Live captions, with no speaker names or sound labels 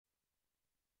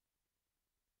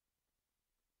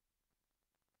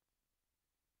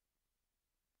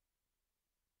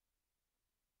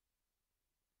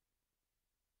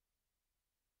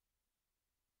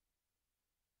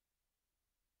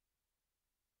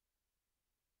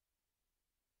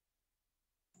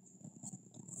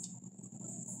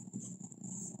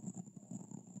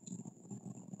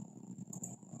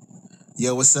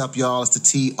Yo, what's up, y'all? It's the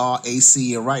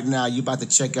TRAC, and right now you're about to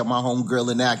check out my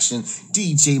homegirl in action,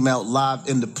 DJ Melt, live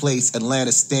in the place.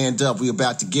 Atlanta, stand up. We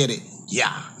about to get it.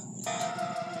 Yeah.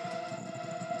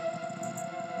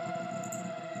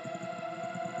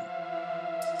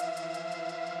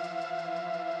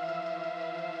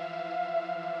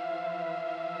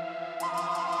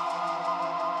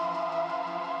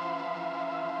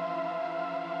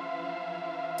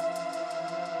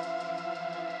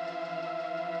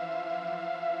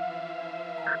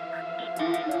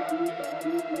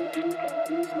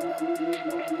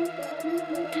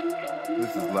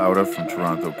 This is Lauda from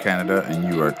Toronto, Canada, and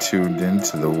you are tuned in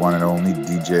to the one and only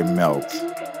DJ Melt.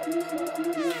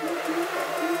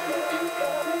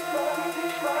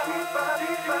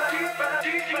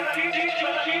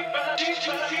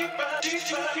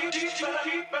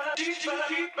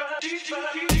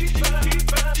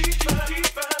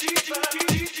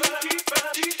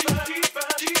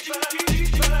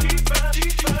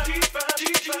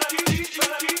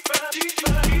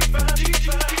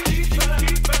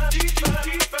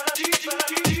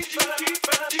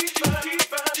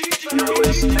 You're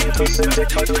listening to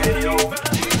Cyndicut Radio.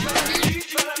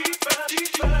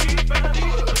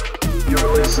 You're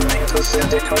listening to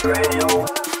Cyndicut Radio.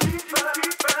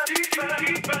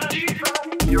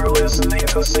 You're listening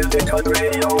to Cyndicut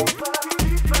Radio.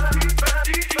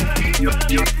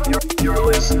 You're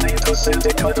listening to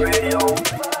Cyndicut Radio.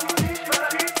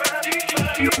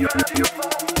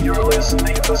 You're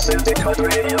listening to Cyndicut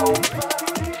Radio.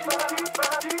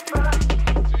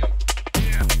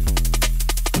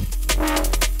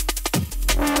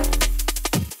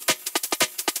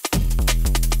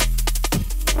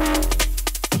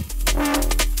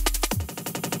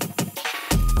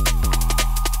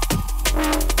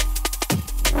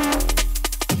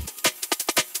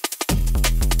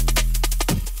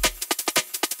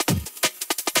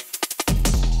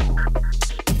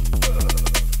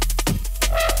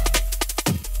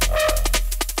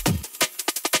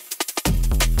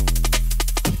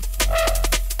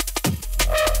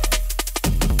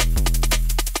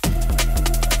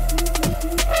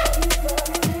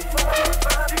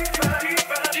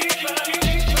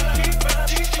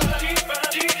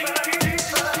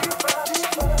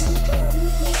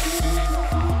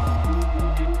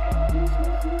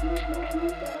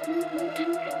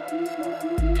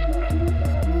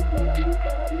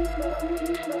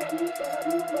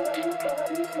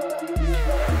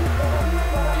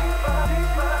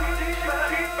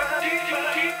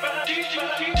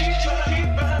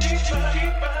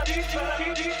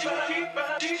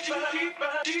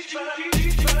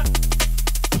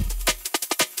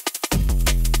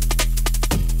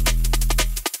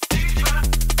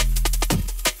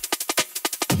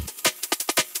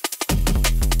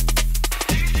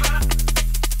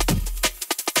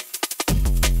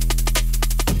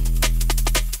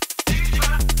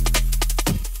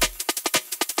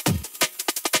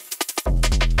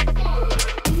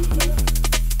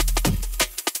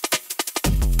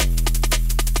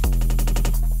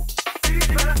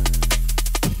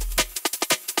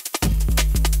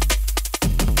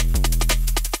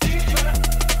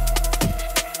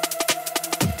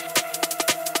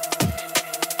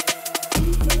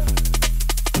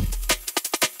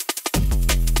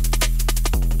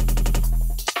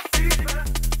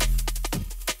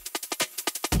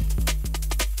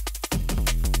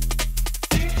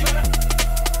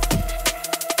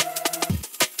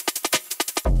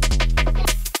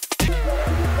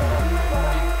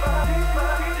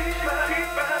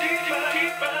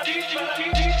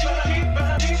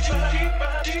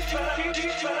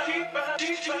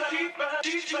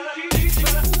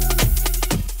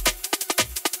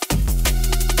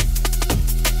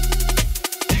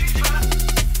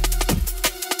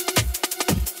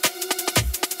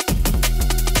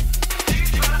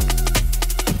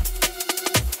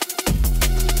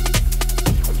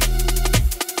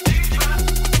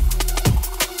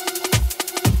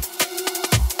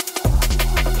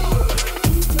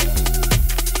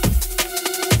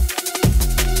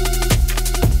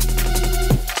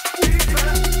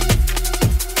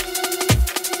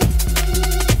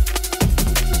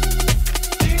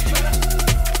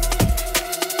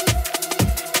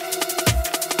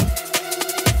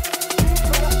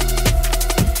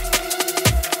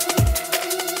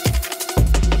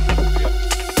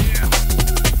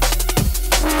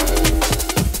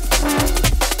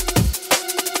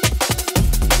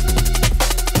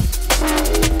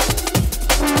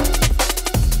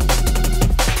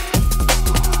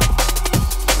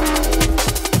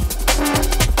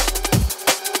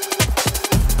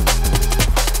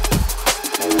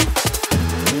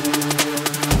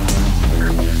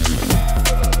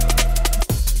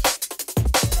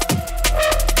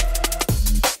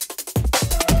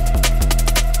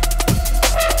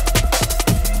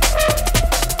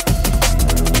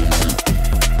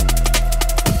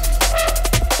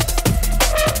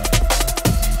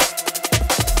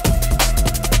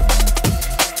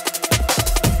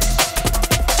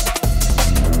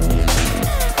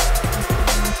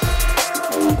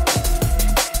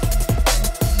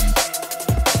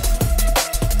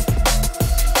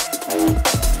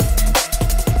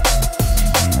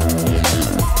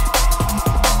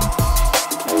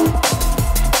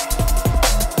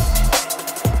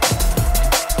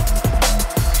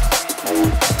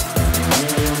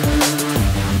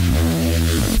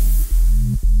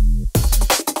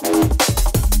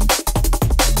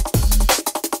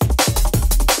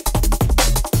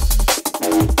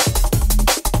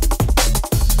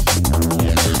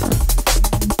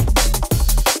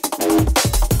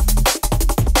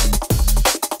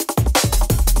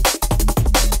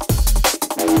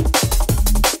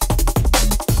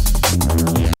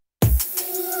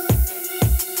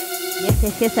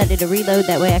 Yes, I did a reload.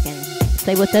 That way I can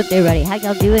say what's up to everybody. How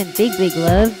y'all doing? Big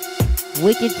love.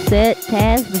 Wicked set.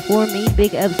 Taz before me.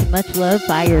 Big ups and much love.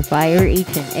 Fire.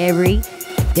 Each and every.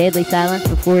 Deadly silence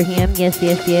before him. Yes.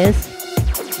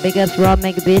 Big ups Rob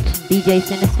Megabitch. DJ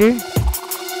Sinister.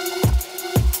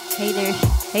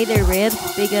 Hey there,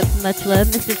 Rebs. Big ups and much love.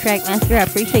 Mr. Trackmaster, I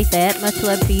appreciate that. Much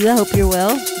love to you. I hope you're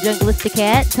well. Junglista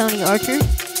Cat. Tony Archer.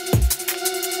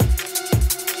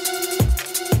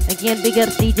 Again, big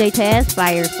ups DJ Taz.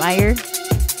 Fire.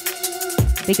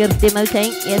 Big ups Demo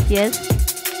Tank. Yes.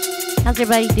 How's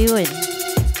everybody doing?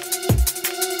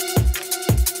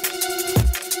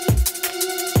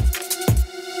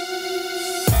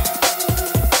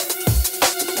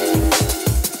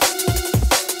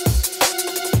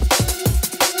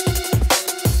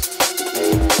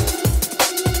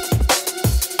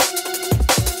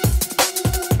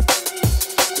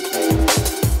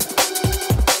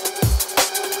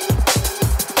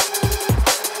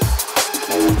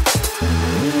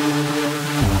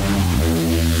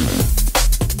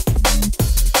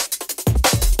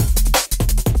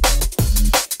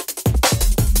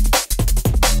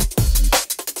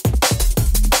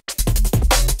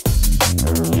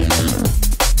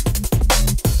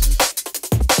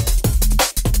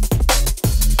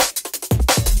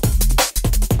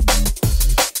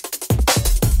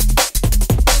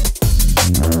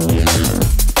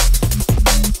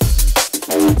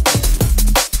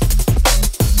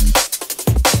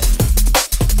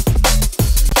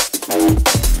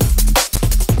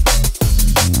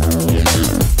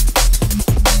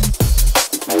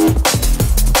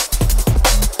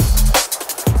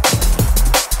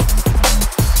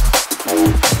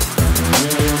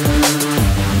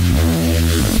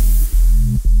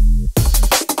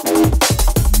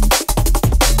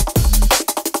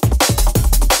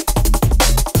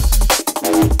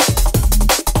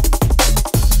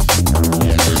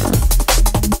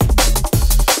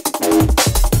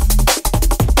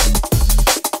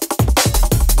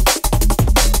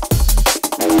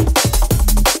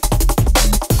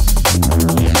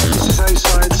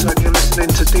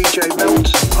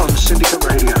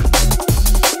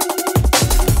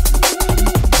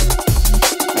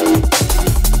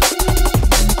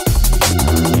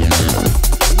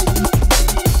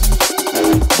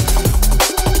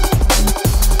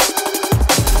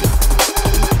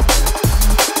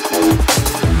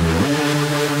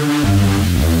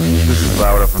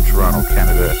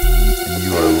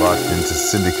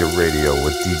 Cyndicut Radio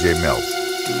with DJ Melt.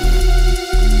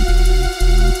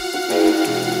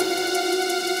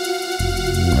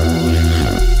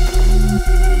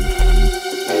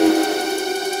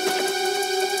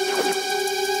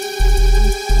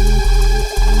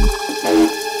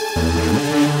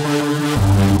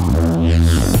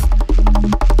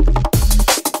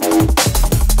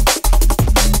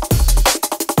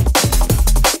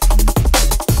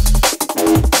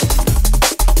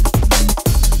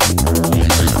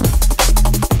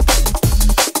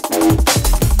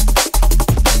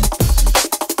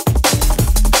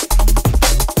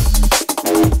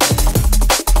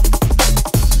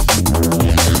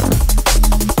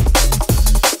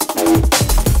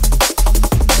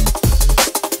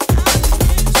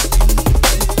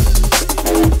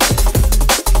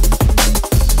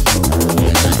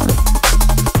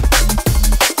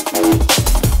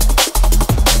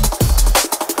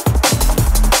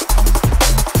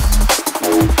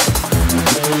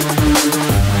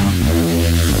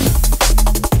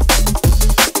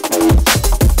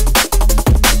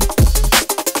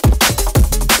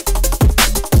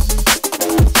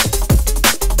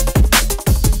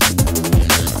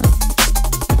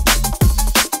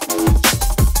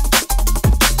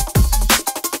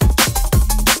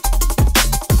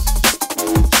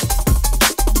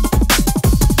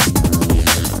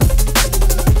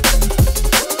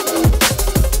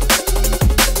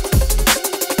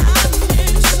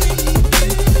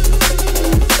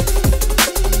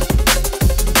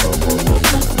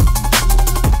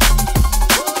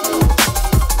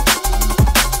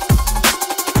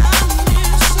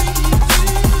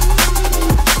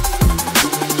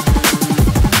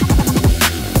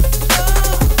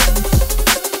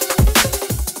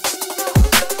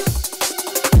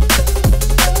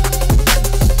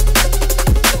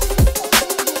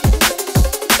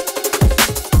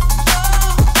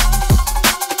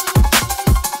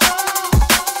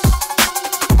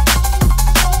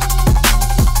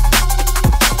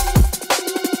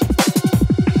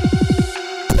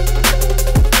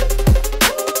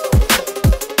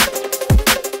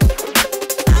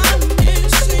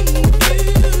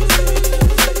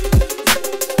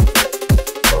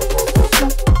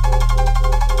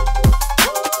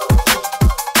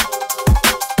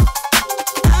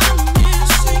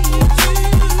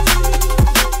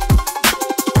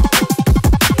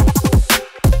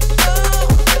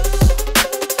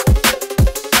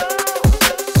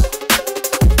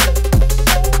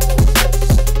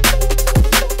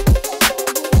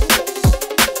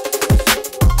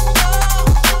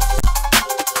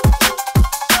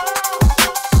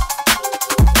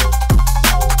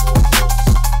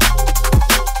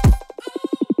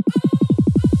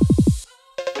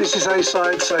 this is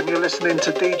A-Sides and you're listening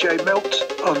to DJ Melt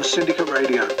on Cyndicut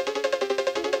Radio.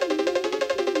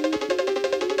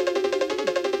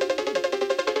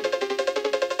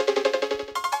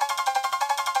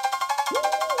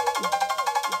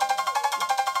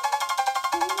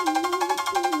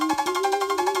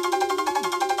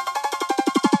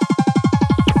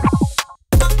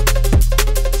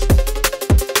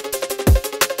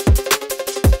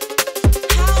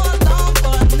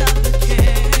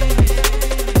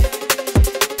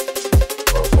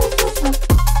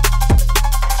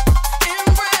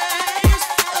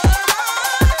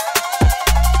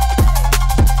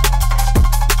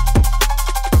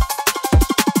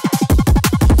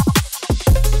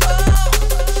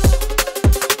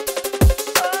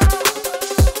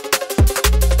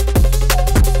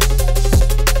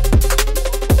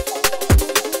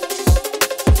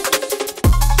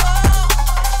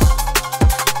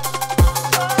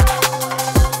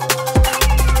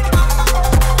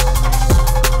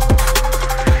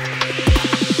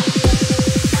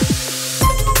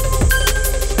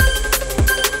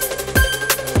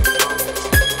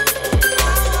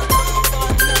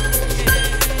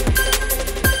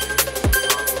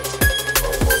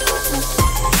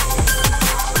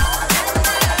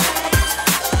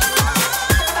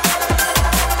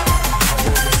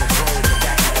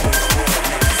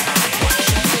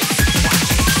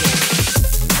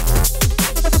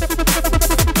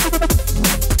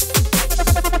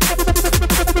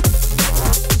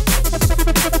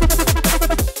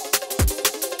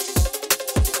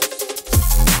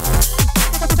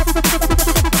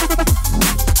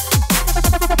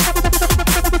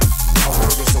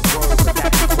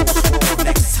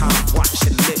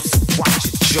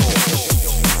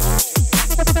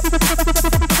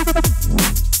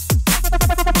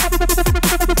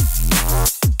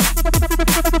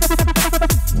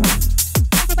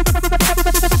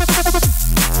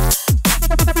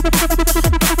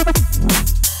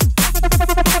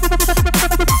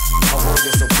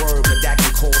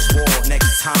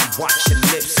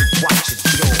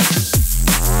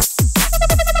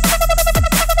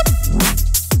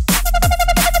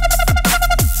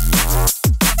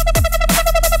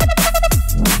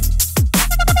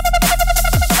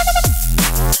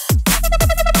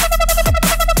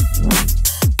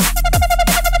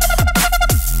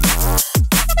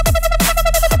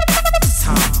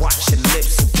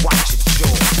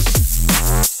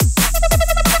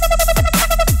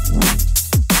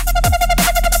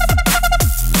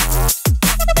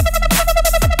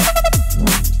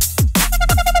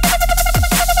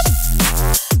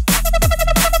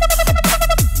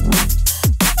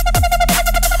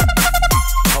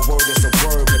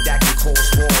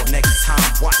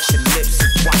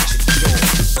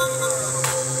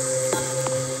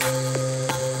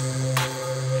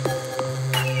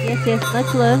 Yes,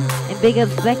 much love. And big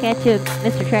ups back at you,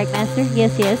 Mr. Trackmaster.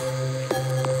 Yes.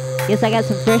 Yes, I got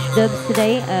some fresh dubs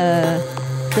today.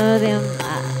 Some of them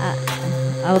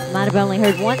I might have only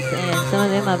heard once, and some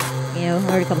of them I've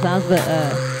heard a couple times, but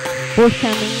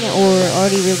forthcoming or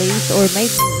already released or may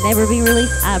never be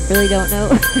released, I really don't know.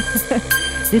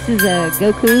 This is a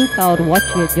Goku called Watch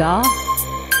Your Jaw.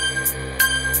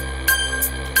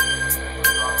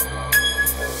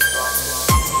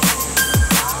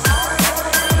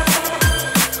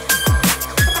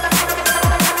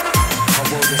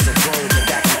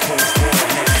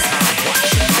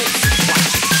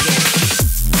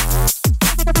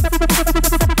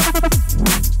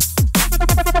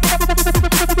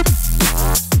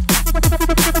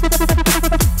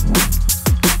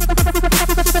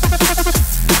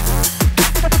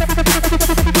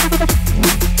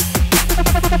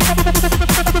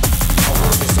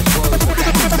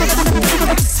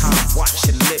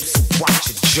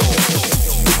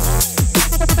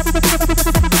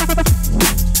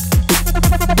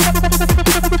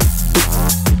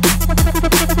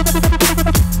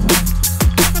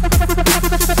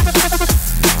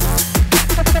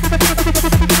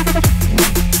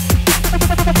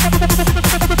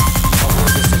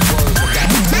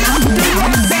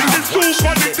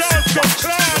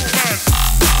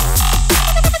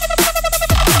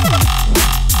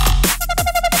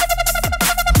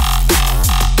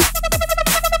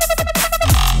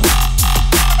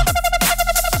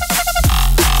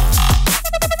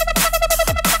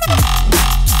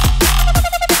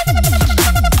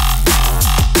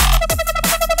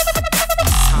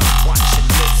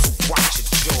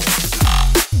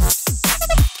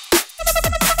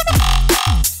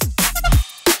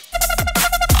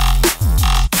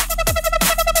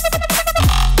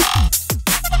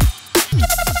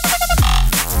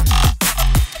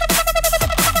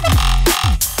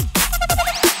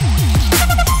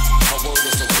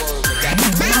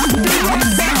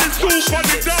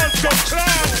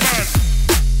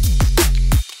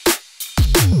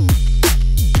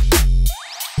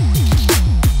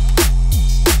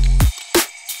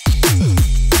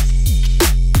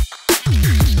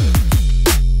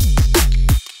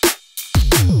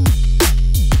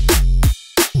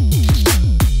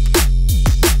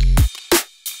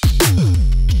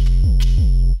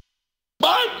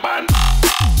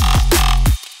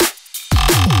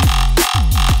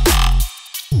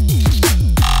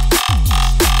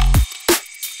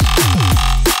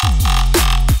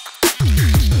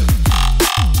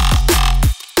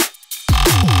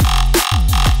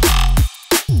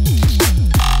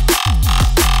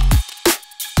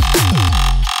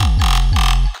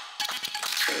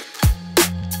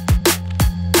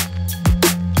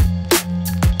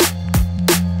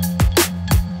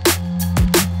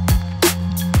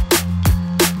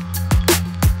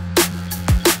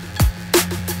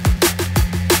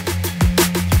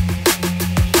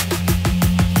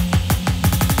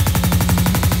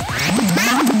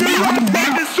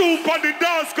 soup on the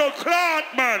dance go clot,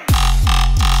 man.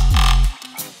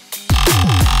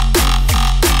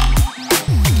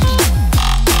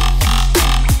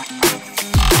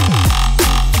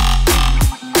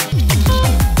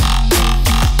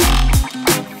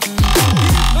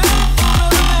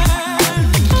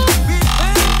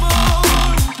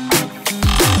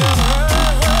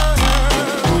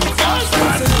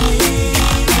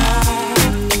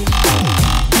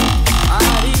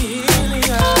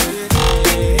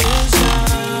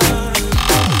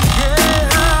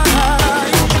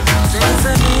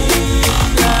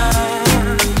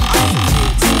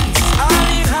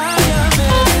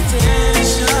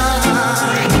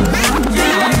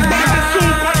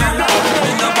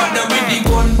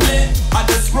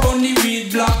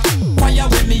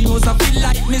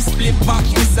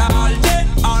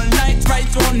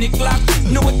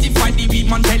 Notify the weed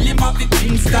man, tell him of the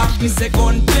thing stop. Me say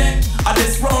gun play, I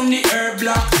just round the herb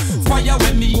block. Fire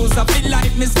when me use a feel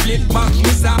like me split back. Me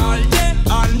say all day,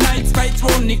 all night, right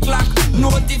round the clock.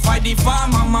 Notify the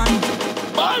farmer man.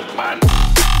 Bad man.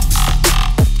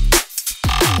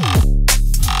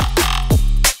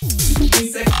 Me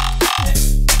say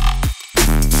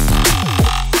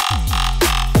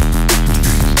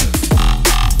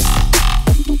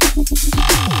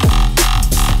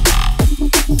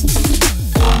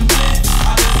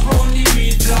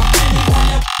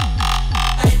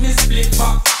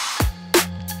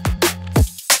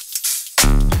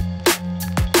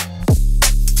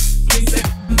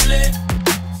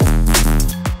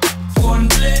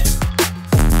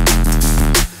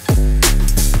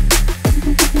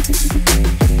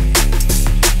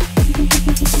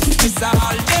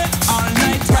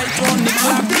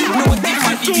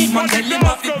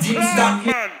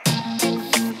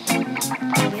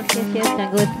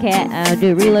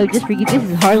do a reload just for you. This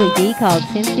is Harley D called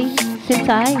Sensei,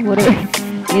 whatever.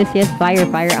 Yes, fire.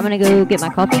 I'm gonna go get my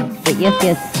coffee. But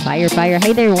yes, fire.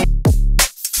 Hey there.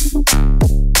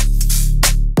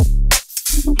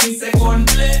 He say gun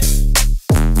play.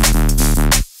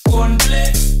 Gun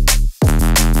play.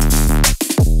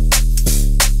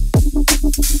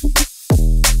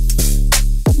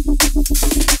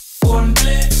 Gun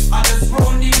play. I just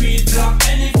round the weed block.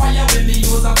 Any fire when me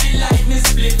use, I feel like me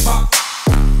split back.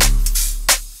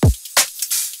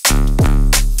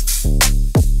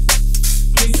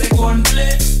 He say gun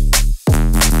play.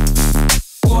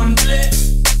 Gun play.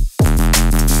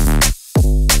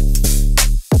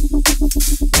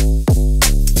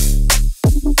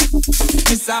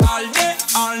 Miss all day,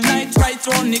 all night, right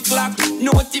on the clock.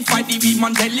 Notify the weed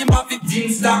man, tell him of the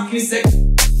thing stock. Me say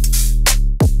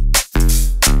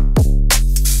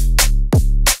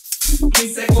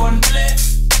gun play.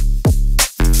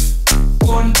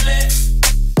 Gun play.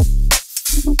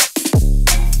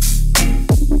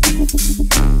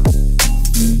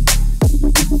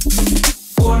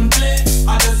 Gun play.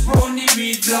 I just round the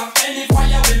weed block. Any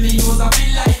fire when me use, I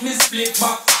feel like me split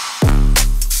back.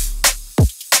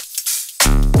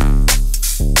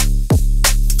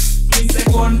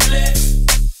 Gun play,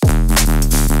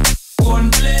 gun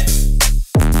play.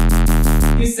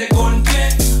 He say gun play.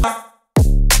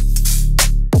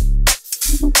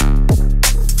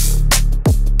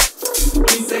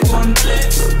 He say gun play,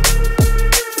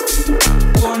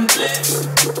 gun play.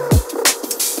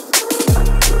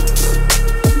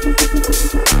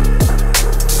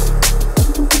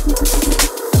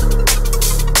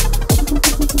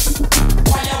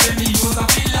 Fire when me use, I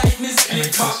feel like me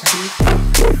split back.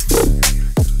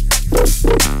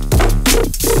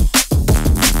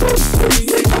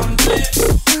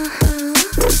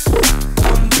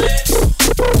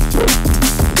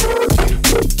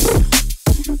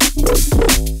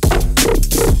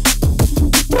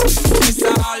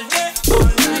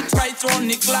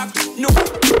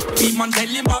 Man, tell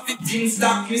him of the things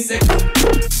that me say.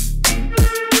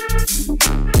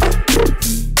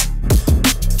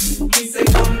 Me say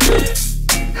gun play.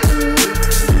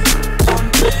 Gun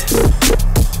play.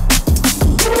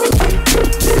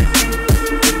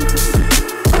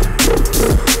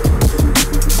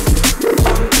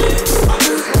 Gun play. I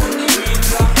just run the weed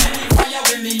block. Any fire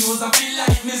when me use, I feel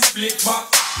like me split back.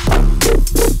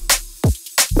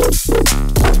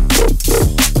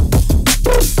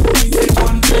 Me say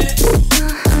gun play.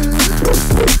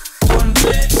 Gun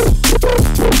play.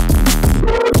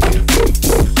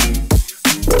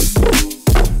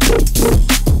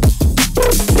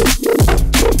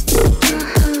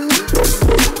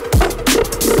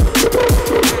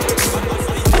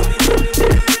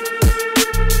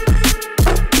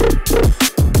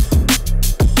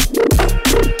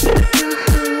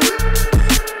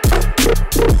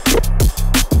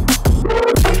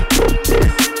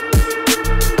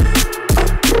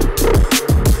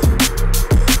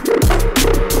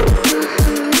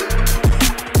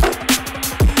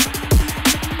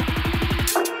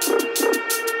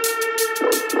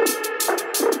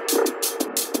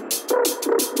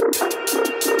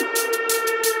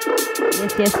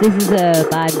 Yes, this is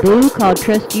by Boo called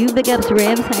Trust You. Big ups,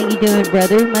 Revs. How you doing,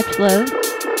 brother? Much love.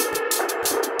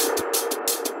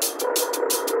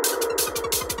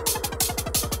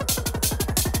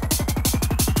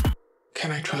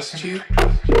 Can I trust you?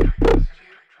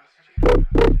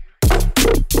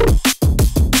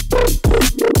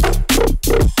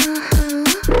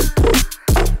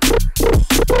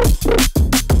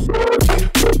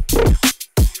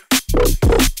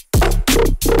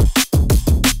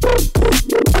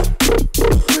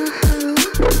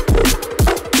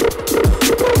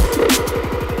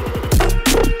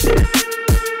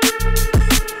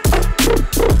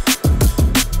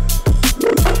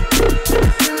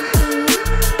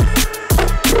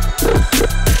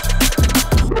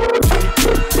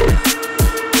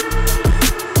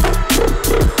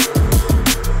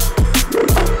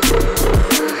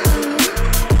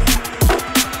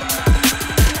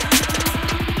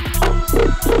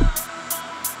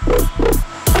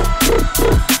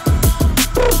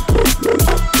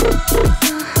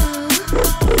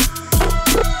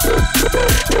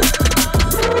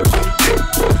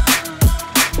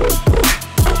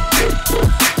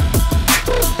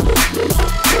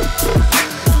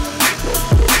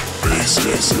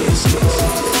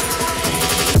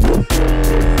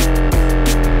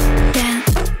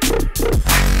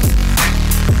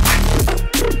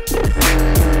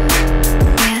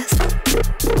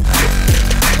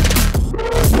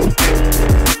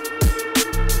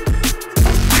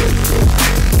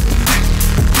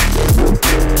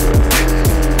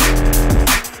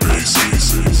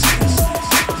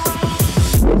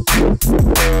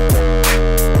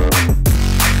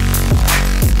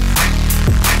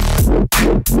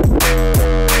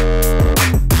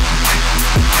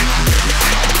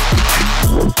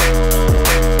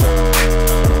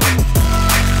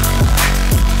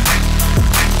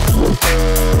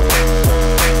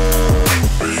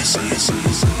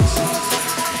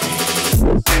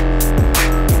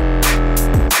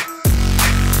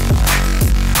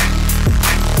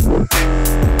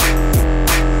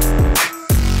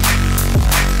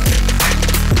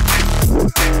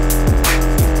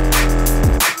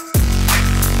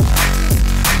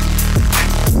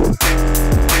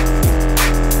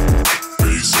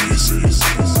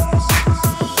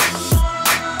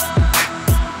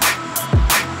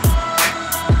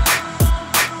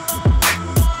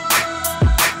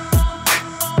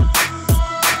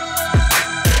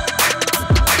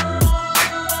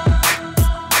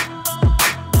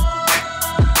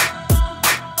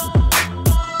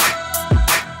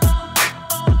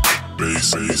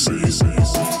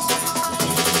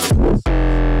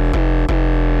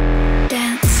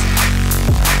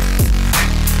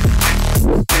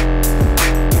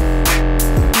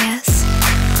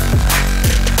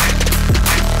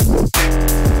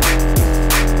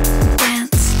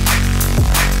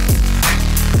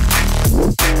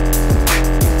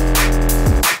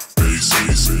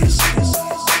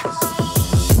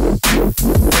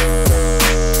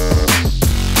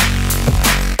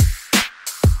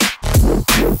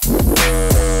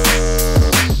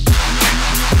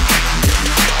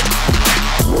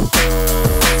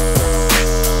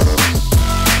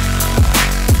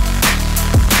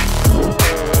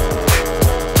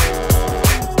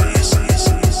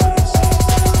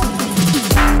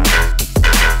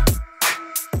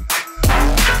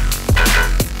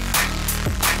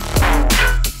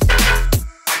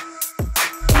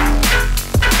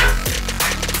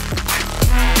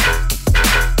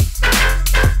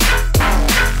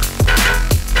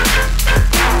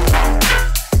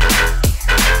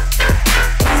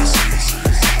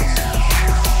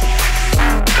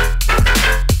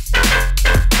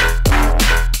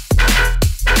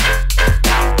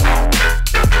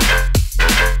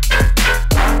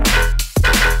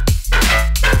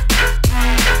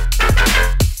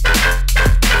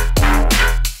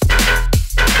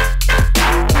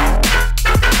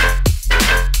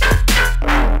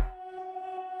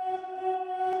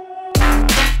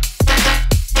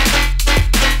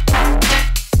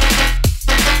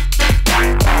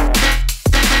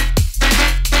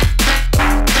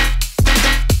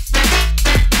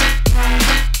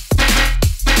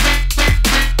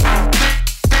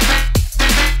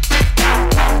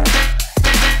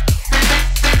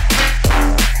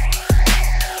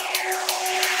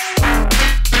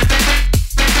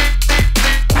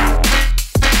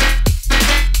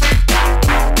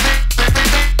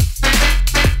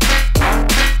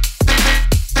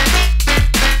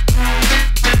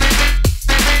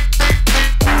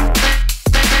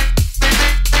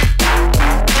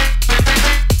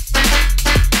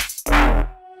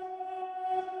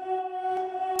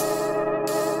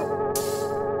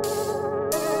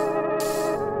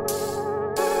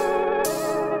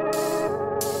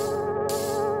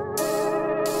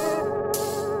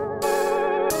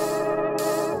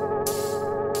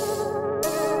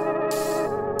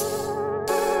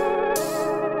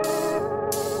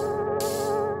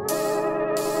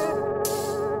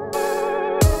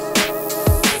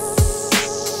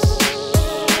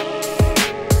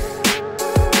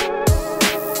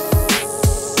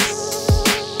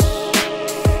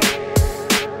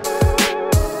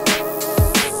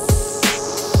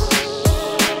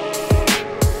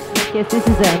 Yes, this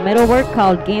is a metalwork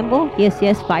called Gamble. Yes,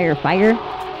 yes, fire, fire.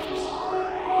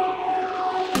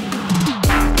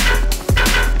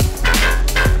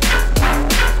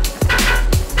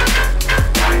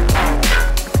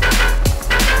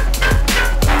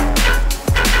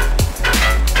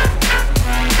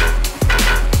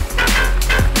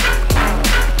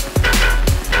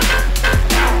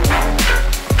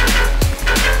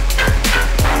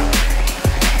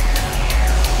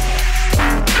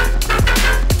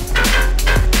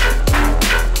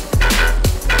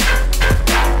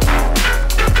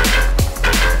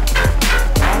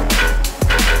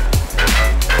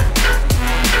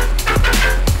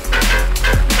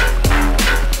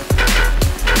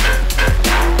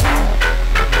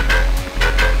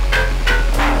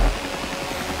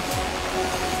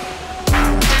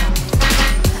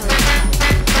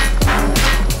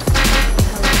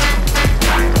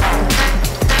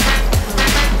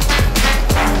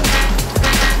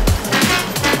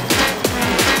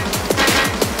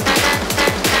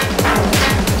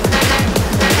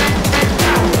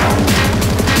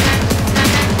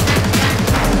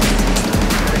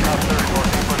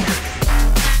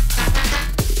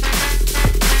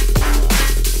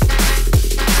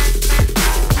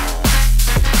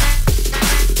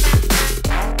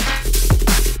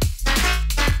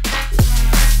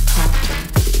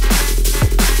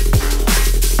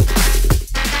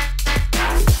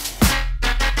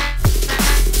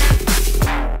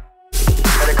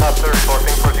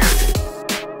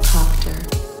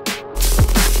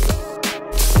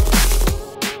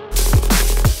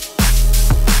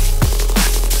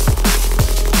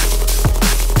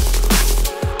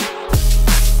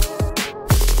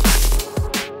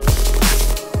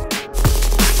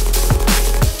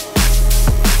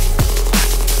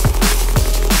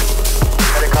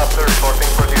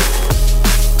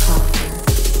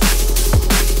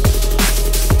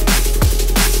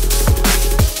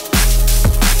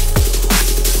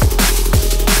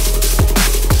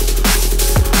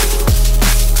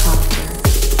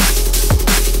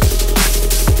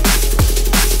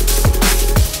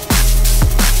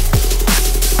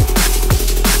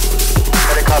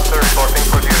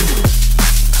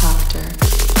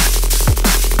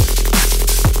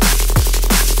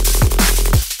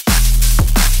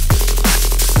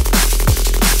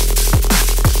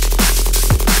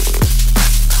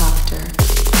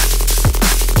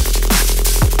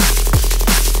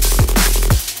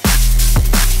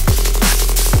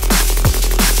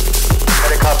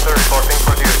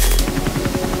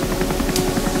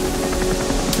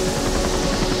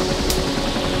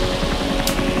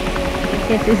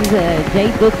 Yes, this is a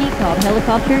J Bookie called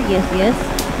Helicopter. Yes,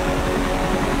 yes.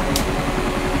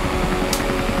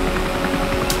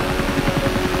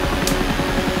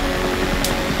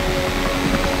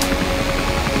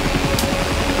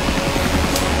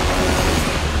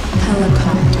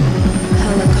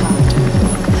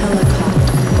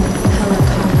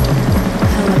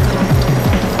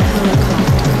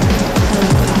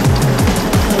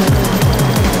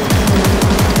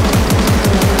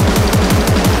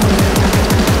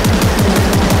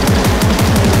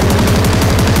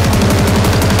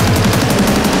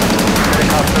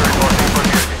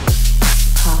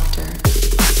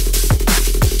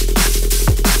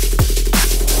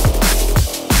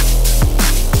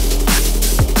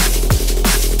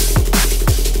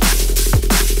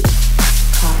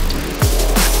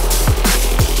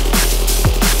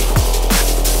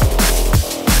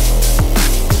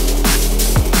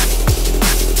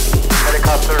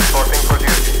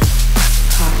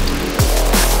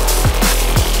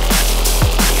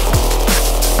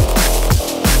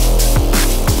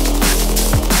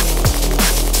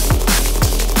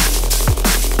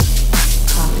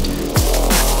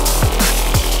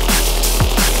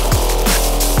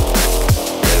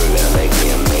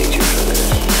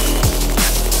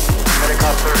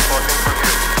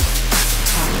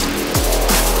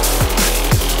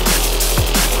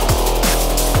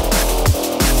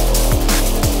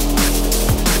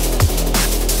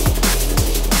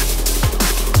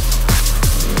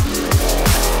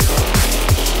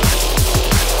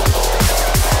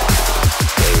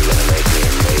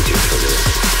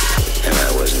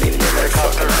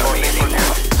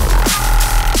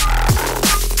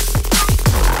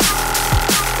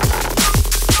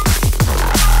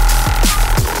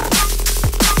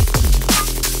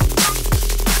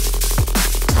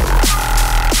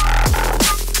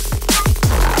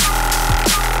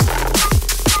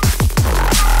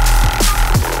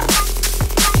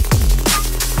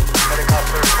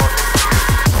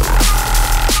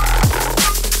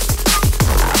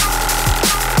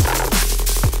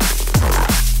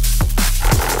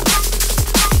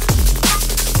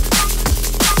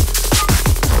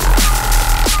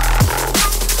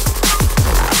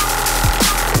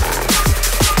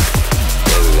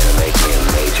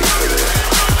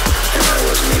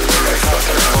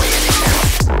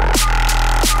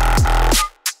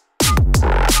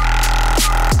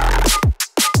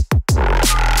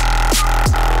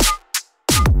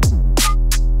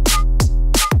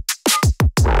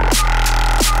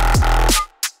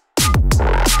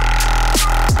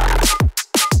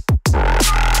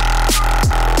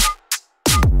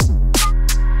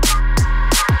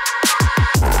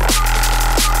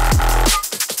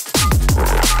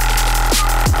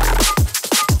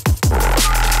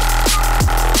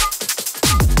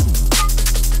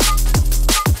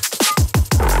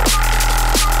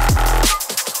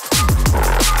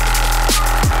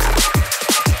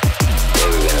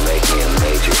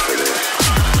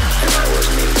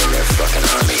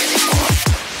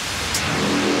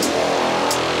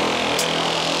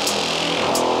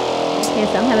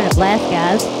 having a blast,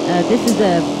 guys. This is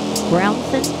a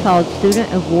Brownson called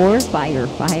Student of War. Fire,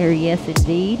 fire, yes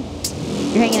indeed.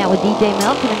 You're hanging out with DJ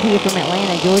Melt, coming to you from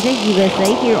Atlanta, Georgia,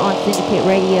 USA, here on Cyndicut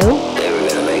Radio. They were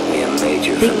gonna make me a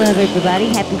major. Big love, everybody.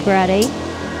 Happy Friday.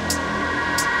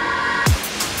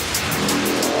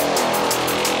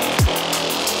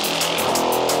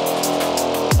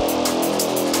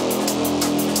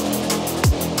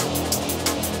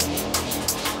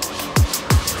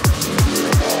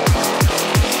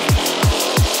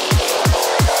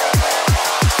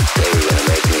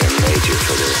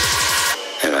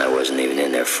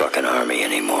 Fucking army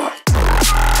anymore.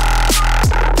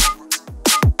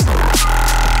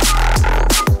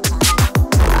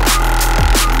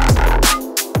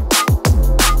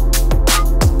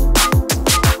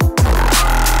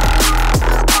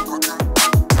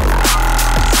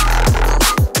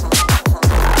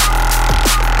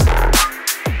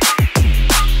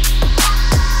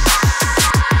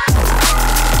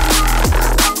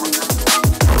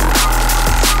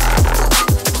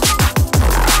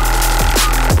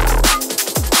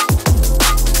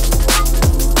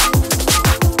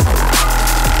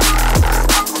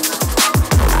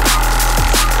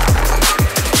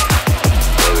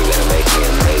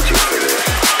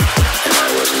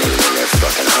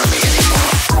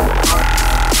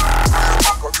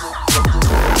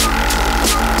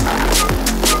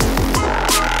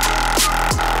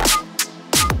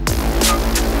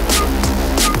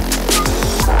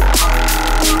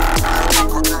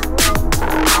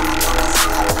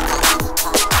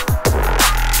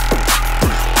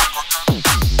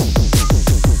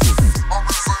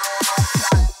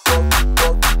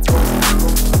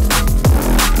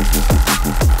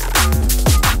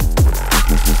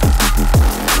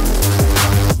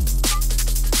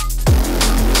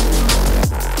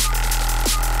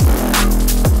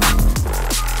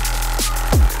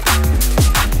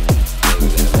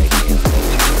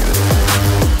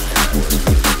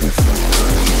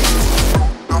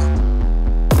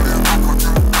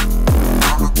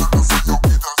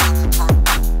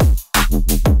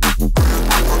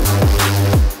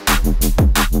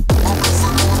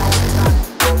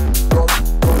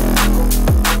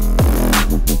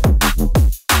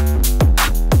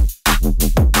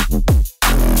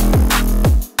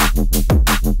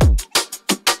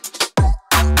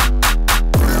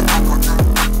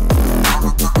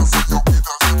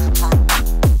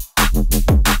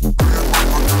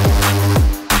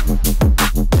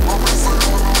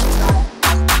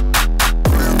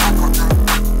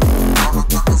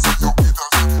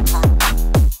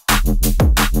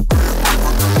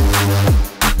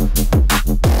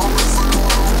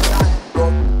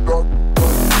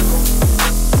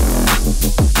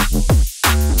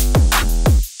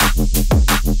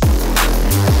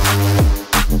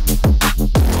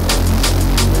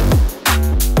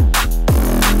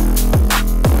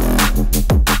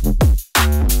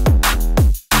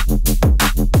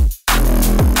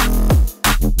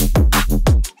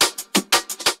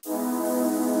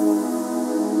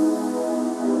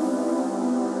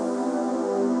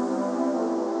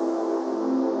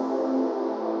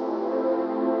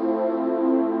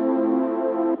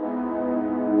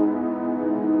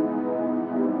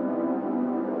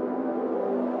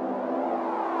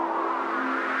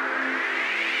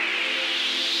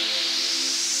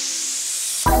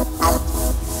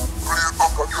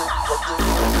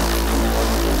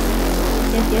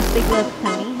 Yes, big love,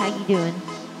 Tony. How you doing?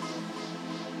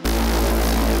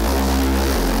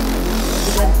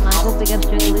 Big love, Michael. Big up,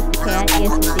 Sugar Lucy Cat.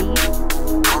 Yes, indeed.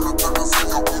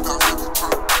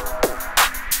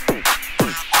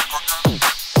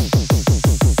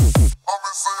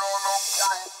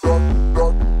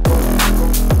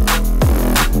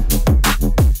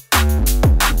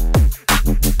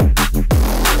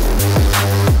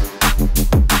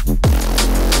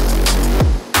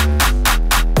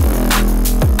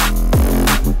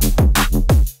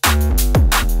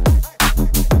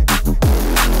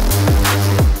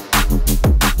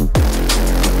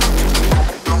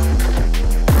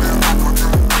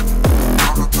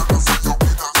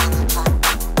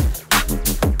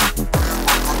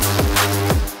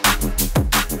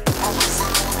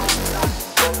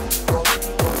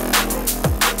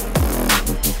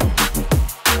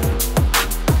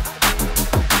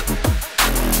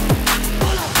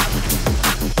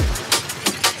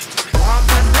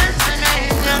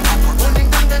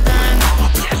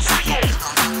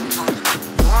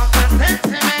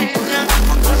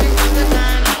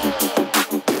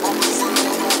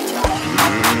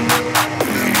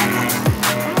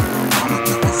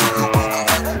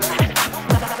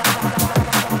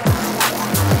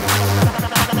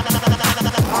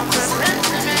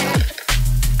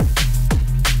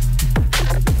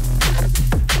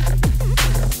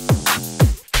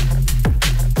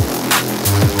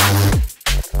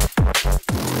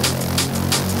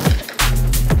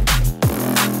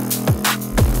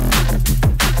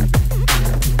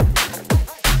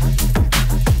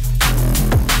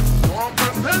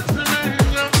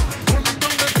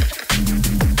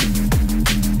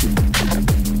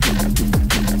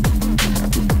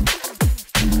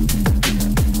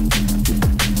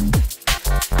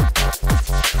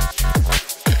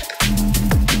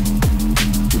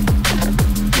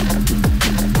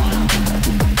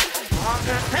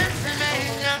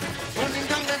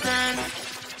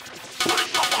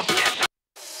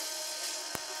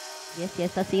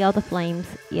 Yes, I see all the flames.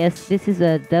 Yes, this is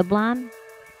a dub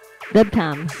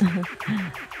time,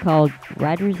 called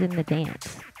Riders in the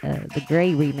Dance. The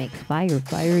Gray remix,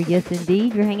 Fire. Yes,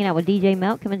 indeed. You're hanging out with DJ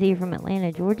Melt, coming to you from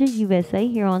Atlanta, Georgia, USA,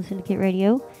 here on Cyndicut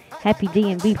Radio. Happy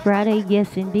DNB Friday.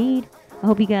 Yes, indeed. I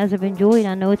hope you guys have enjoyed.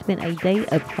 I know it's been a day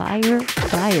of fire.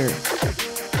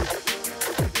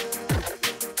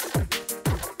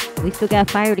 We still got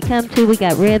fire to come to. We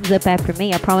got Rebs up after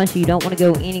me. I promise you don't want to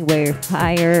go anywhere.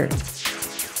 Fire.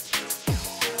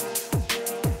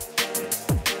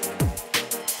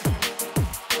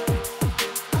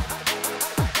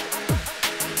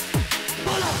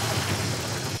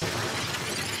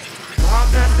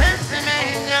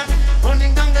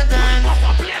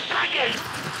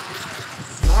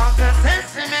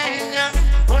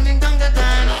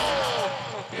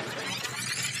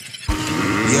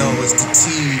 Yo, it's the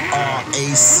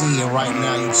TRAC, and right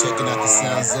now you're checking out the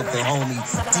sounds of the homie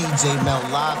DJ Melt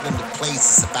live in the place.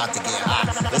 It's about to get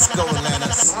hot. Let's go,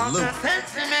 Atlanta. Salute.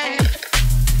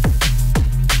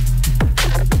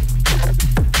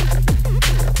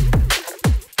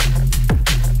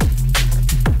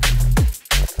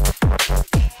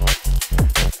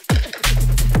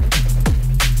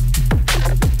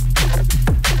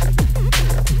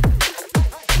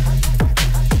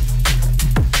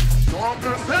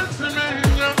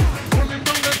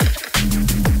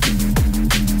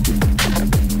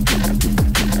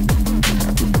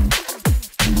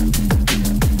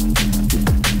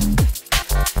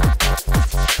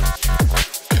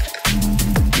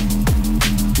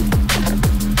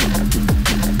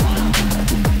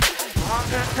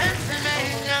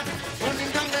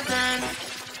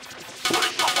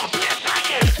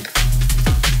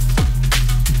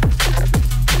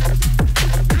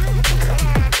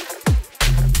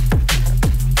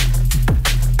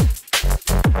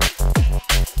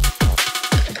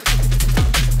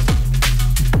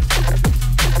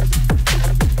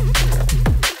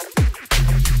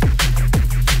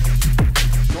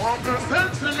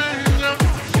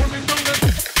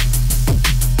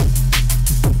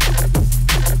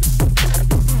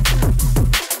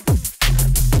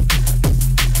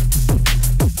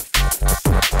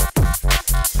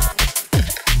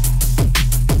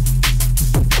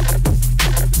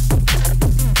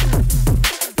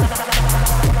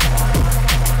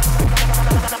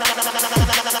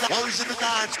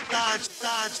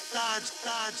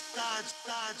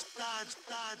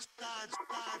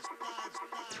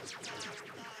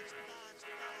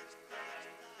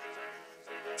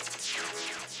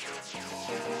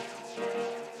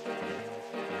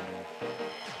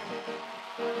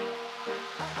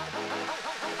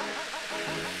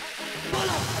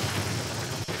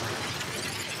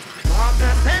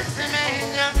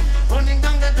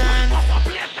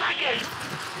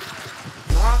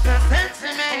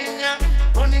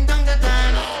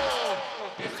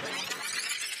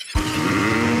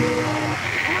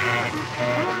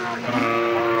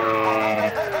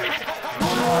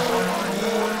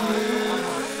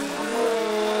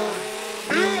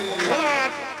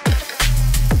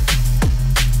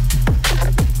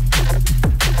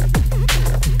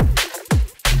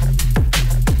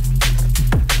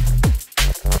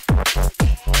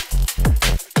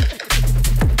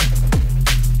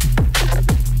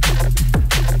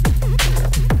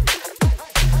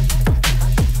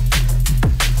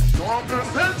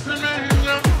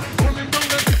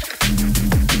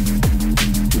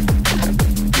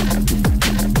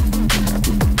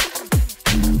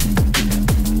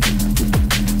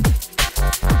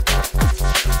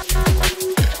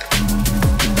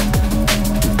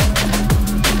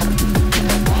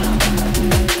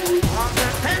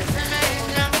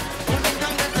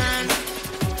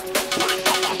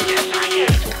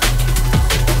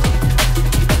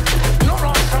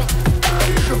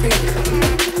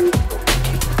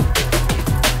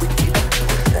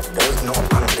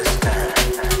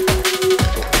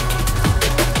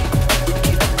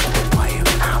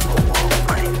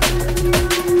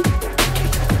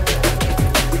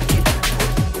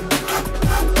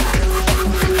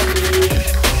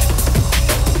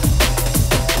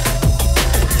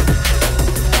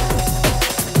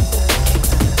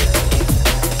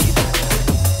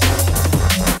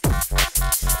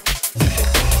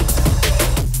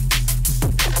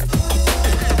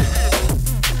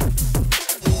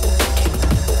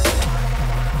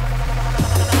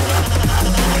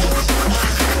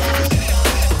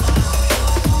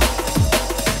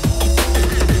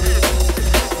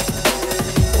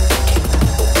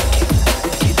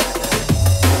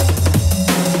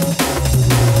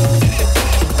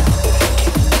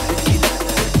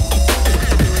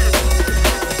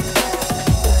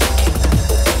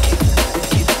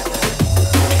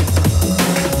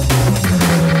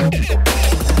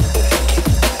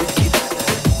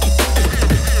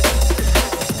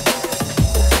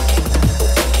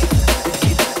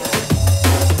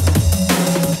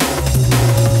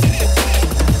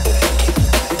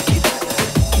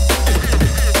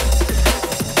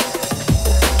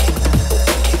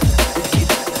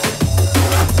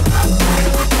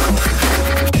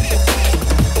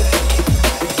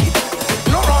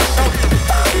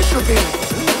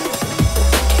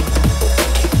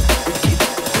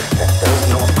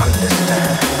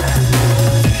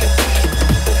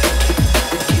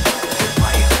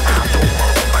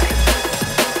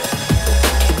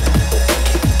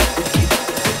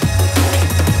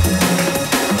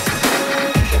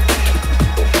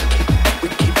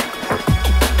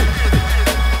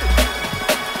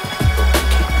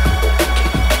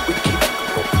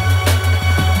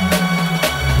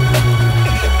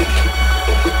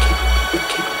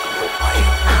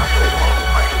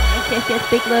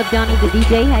 love, Johnny the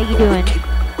DJ. How you doing?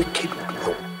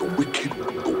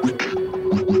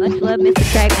 Much love, Mr.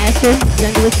 Trackmaster,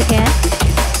 Jungle with the Cat.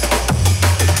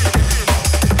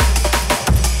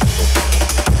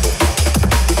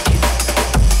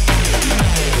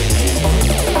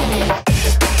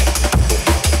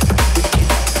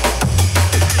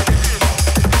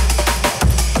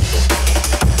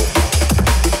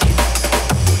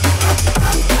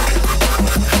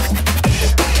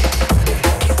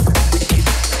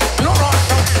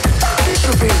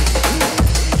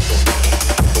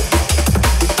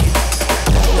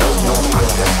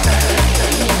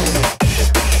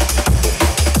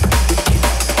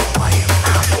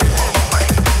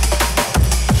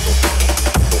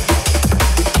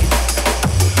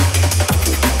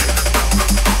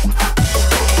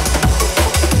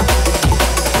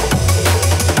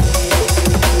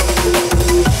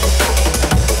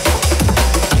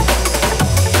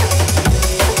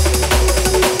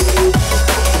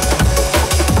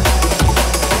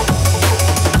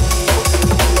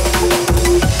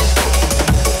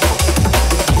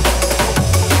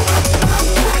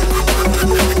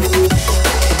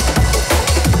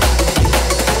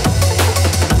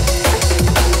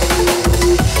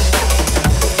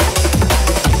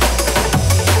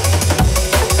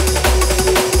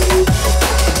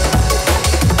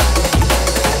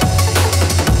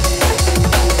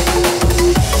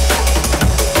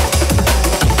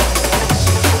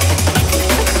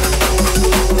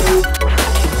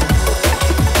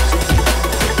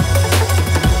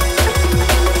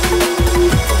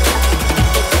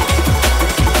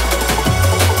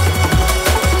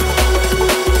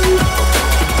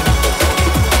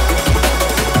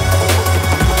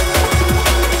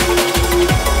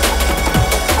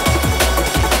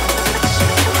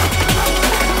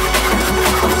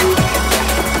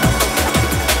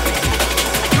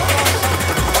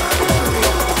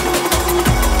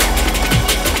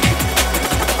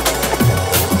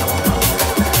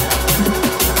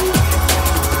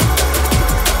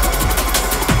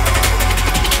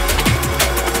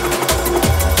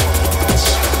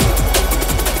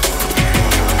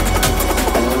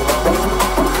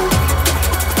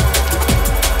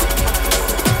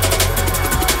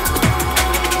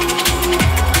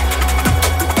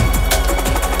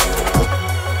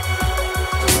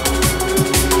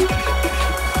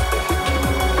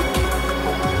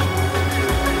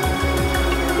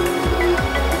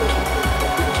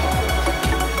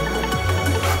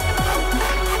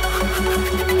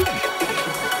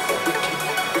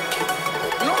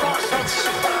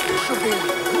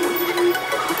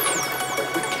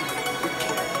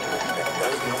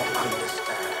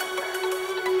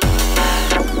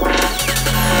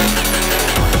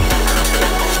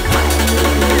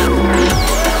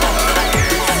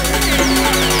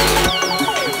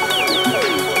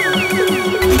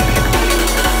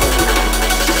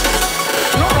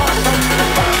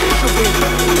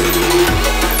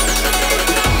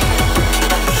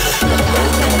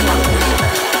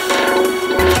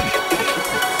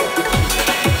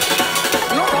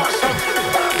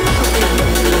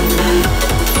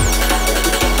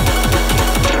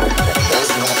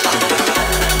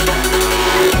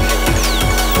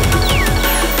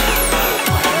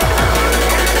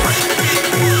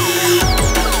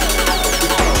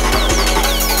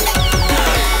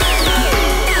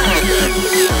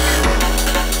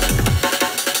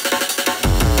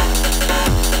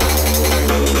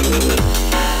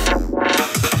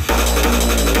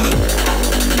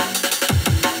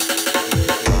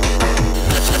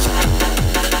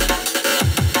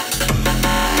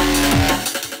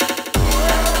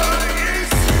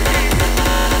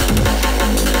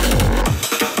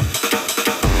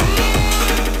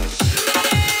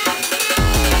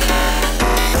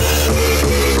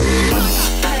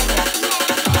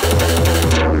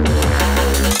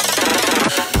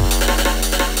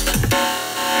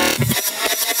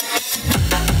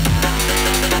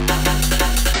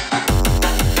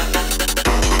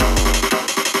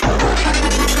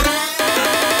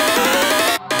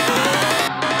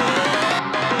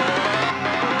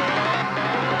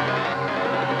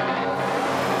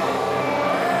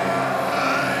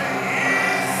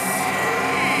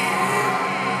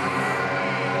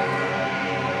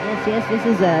 Yes, this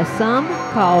is a song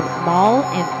called Maul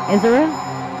and Ezra.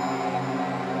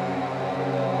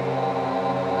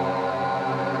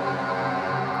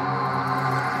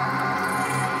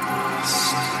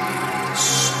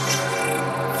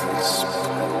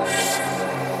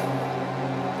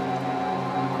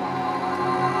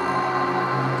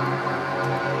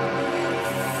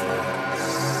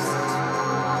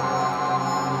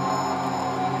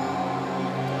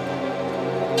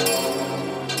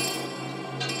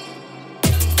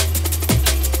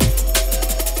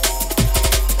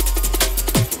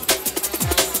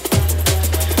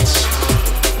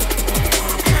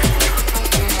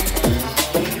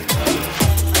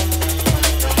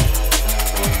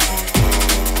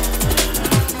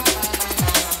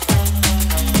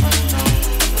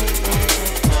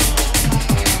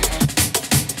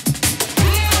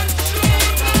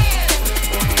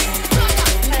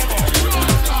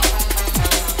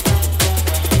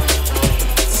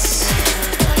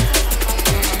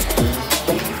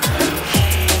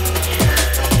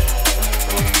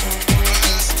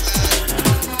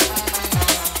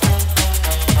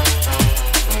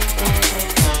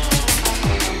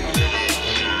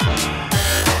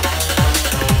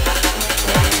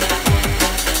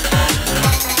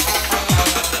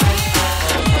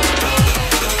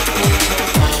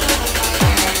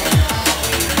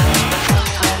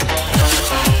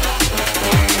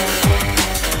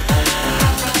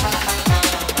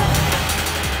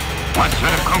 What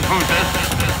sort of kung fu is this?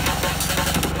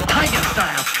 Tiger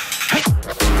style. Hey.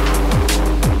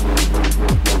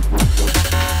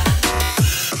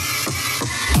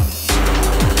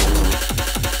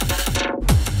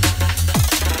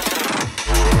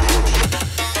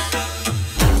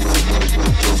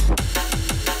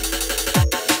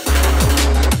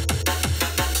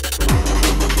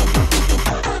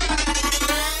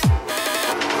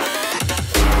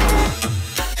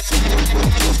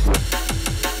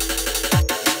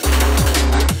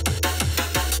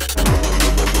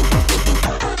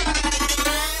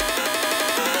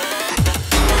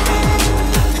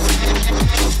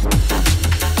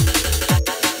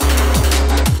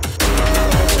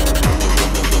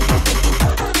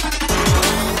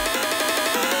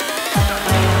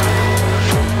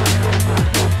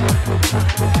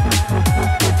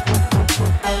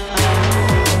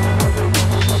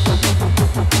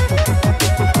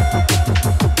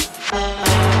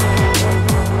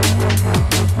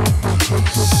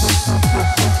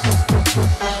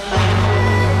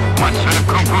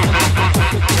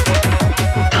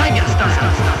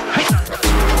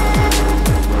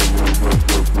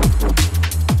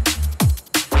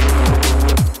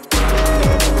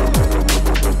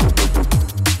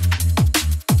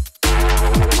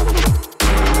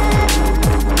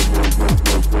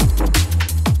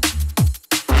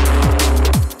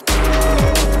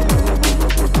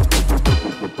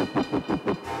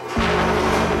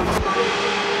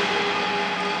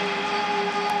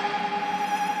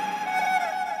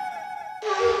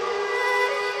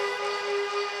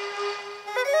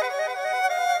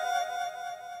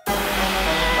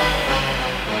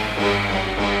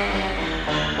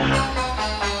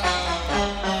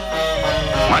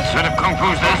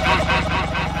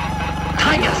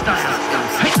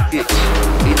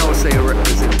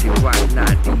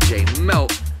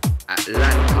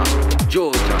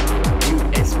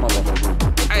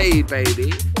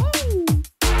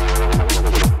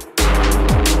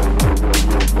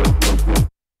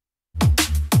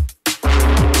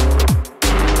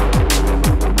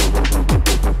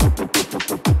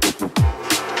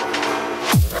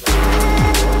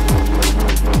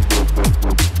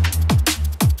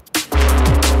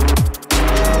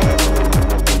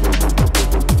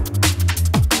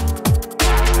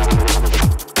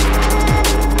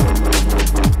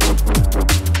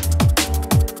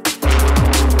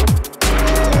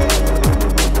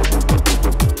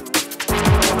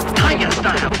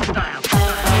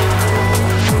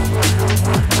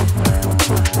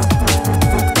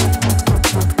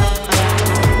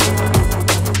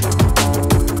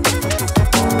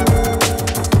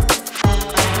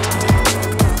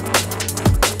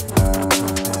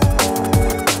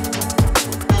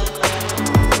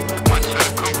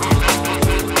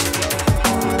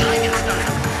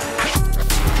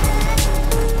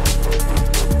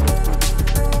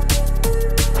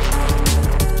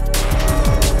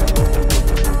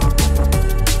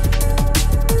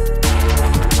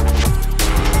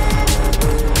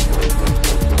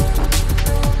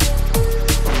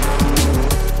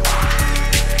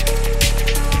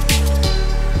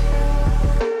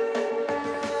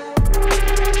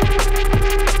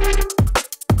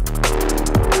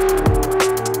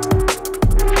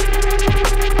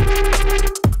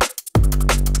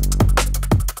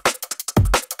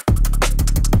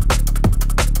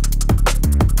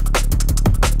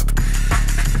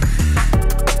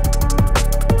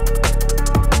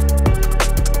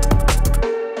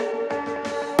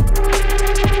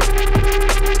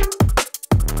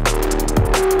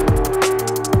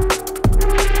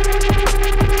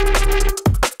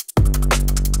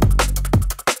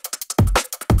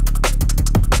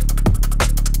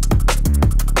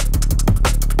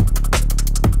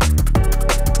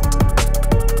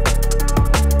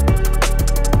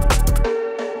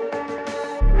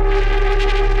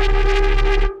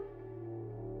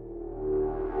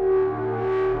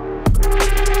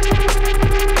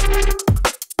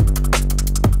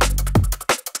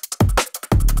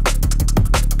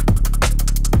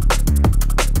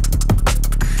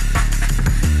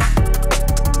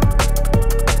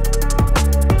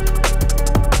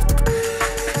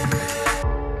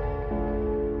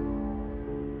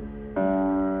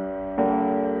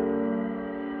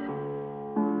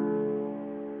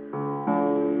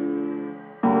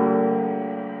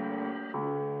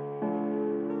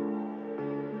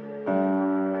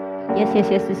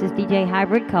 Yes, this is DJ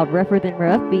Hybrid called Rougher Than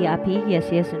Rough, VIP. Yes,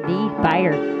 indeed.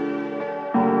 Fire.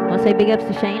 I want to say big ups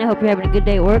to Shane. I hope you're having a good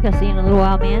day at work. I'll see you in a little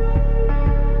while, man.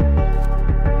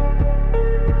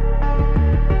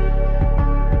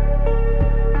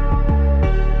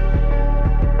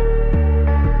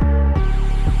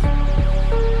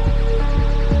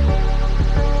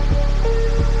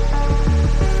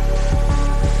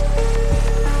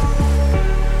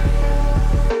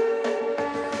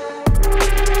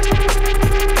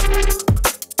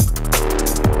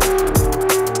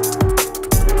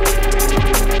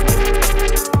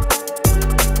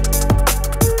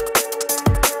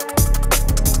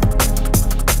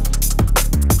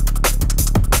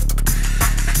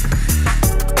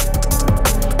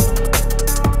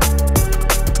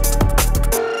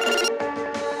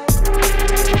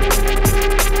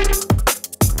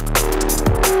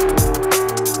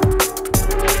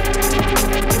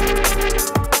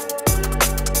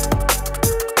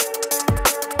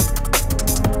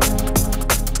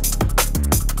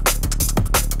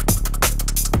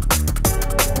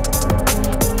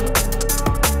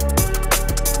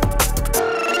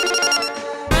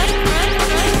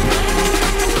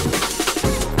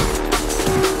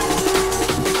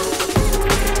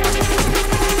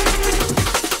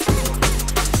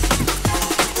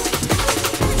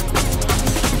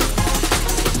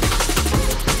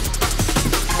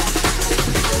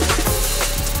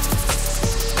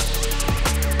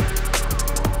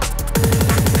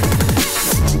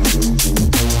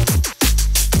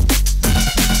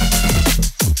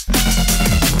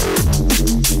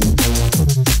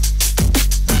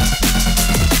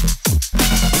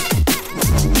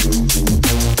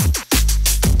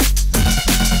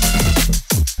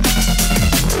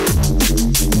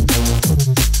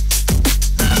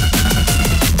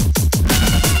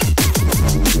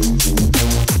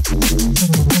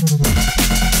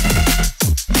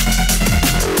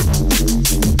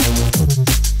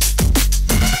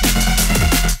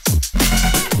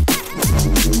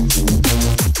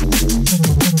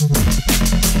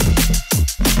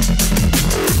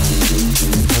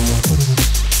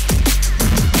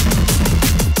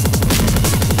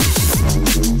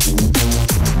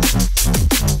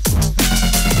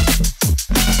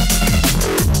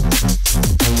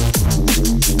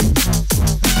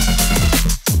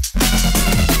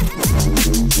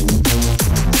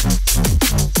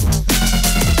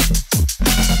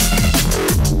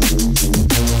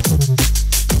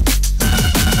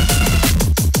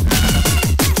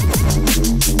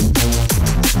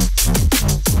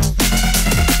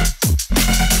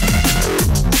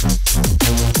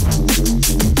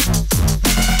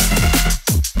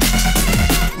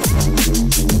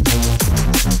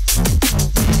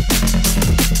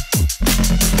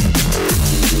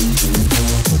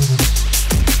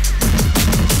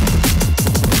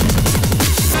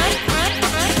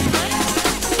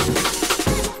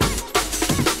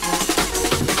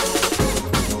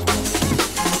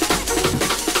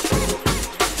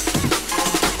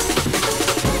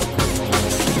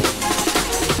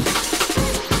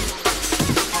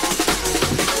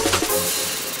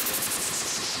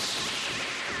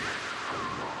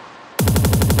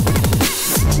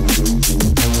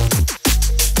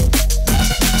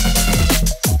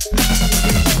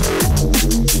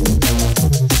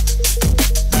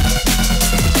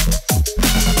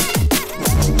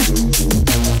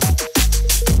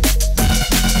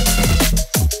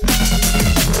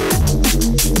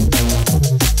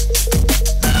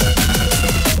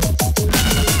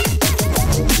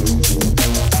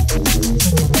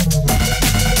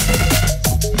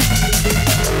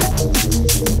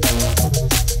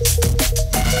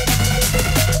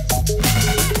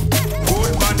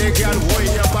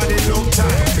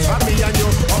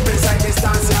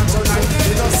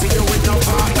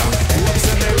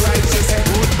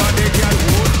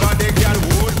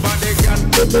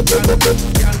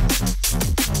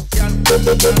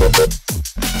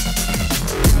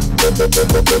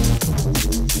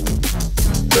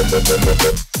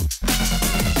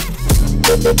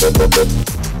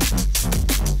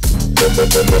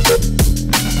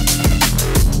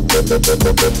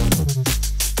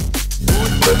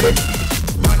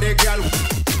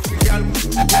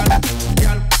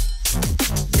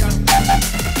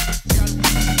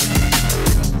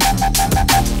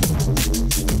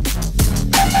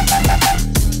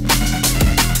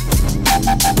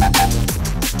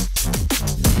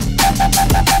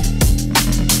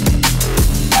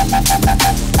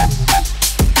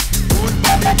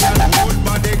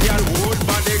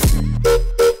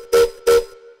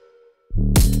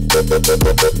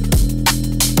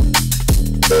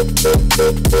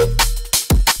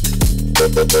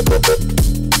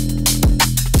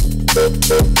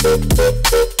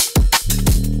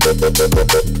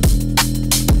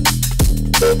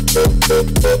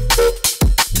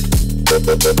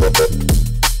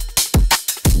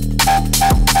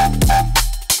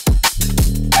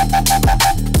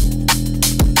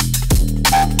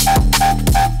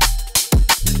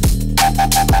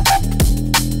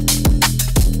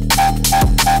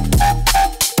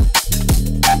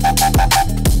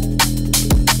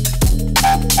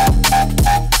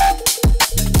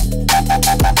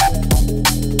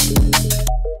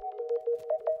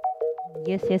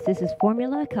 Yes, this is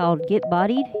Formula called Get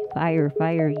Bodied. Fire,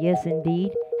 yes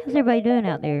indeed. How's everybody doing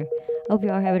out there? Hope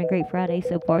y'all are having a great Friday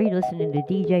so far. You're listening to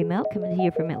DJ Melt coming to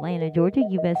you from Atlanta, Georgia,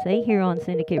 USA, here on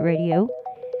Cyndicut Radio.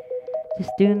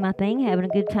 Just doing my thing, having a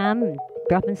good time, and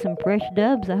dropping some fresh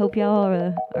dubs. I hope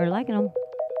y'all are liking them.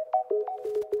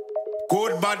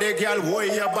 Good body, girl, why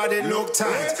your body look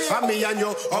tight? And me and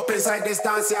you up inside this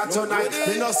dance here tonight.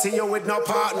 Me not see you with no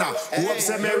partner. Who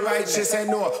say me right, she say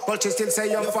no, but she still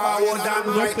say you're forward and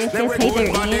right. Yes. Hey there,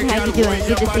 Ian. How you doing?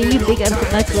 Good to see you. Big up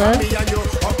and much love. Me and you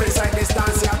up inside this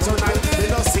dance here tonight. Me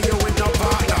not see you with no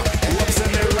partner. Who say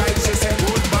me right, she say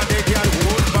good body, girl,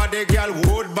 good body, girl,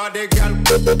 good body, girl,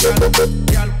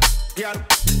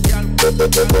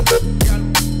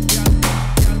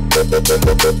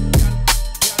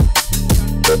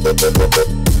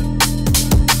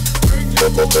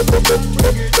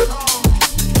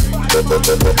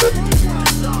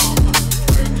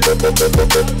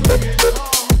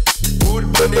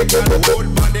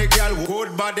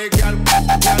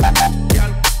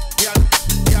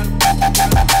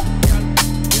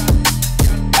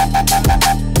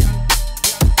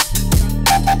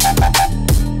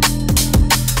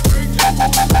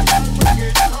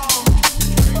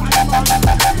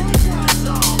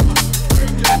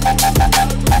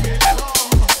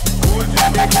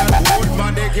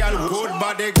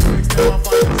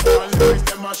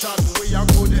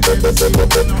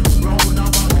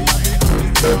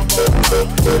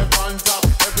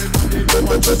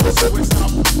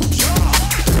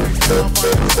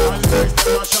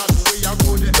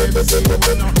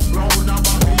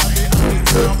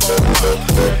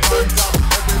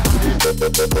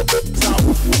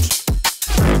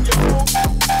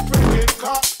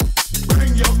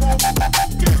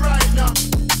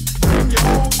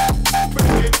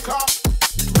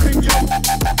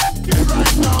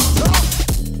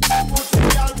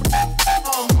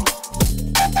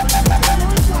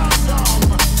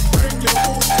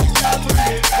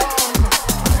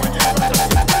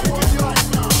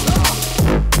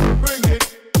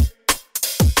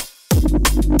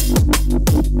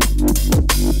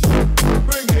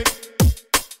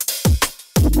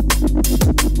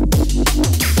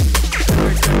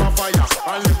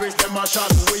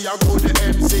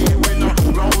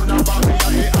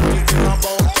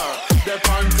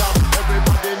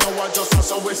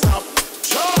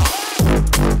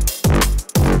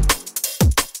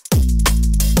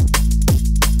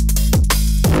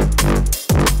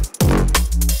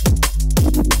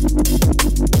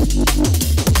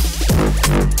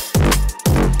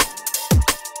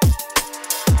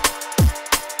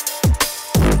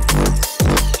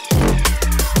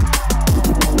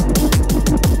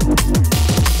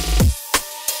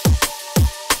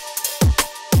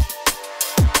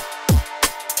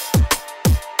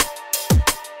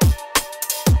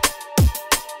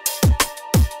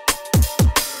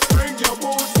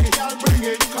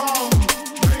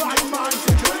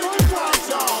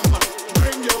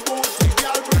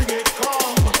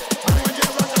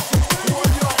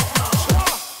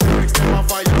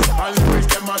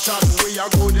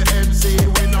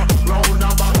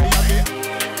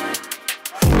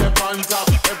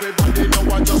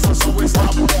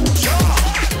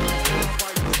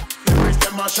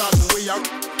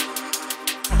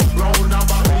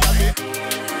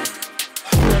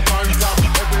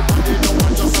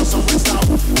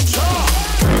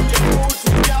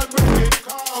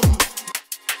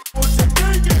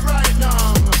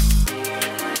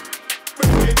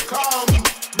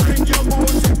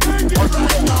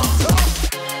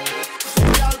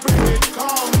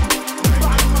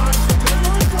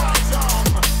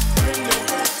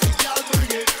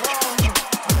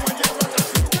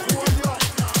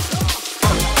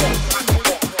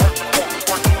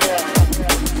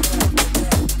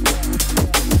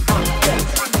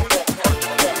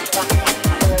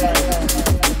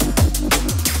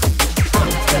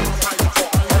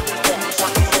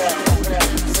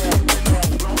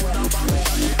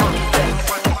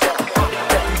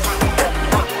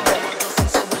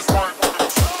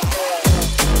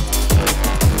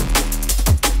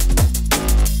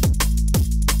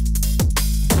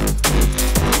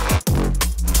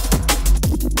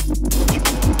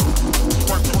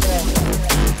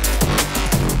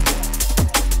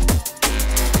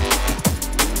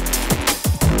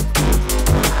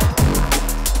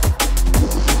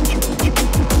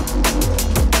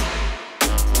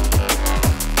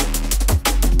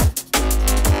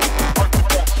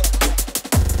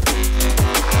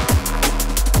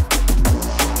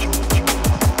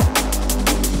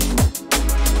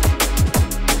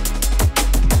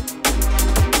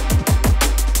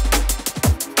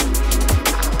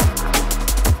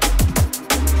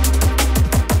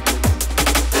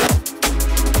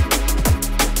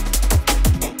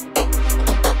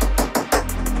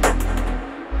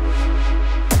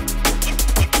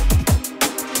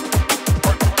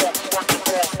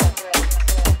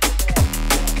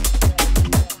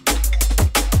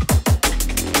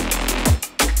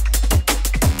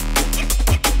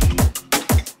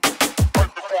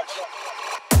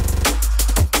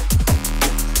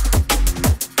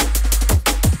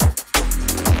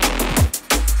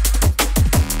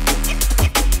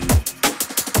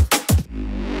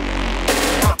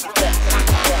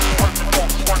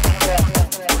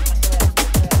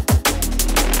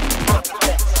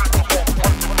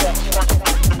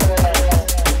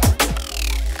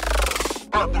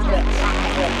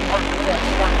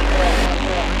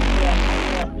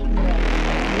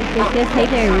 Says, hey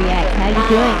there, React. How you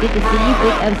doing? Good to see you.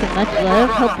 Big ups and much love.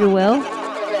 Hope you're well.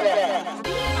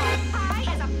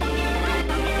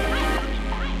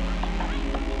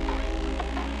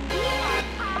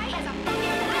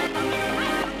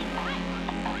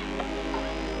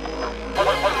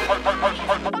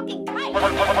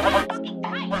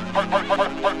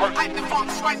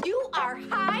 You are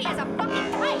high as a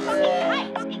fucking kite.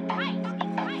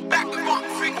 Back them up,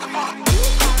 freak them up.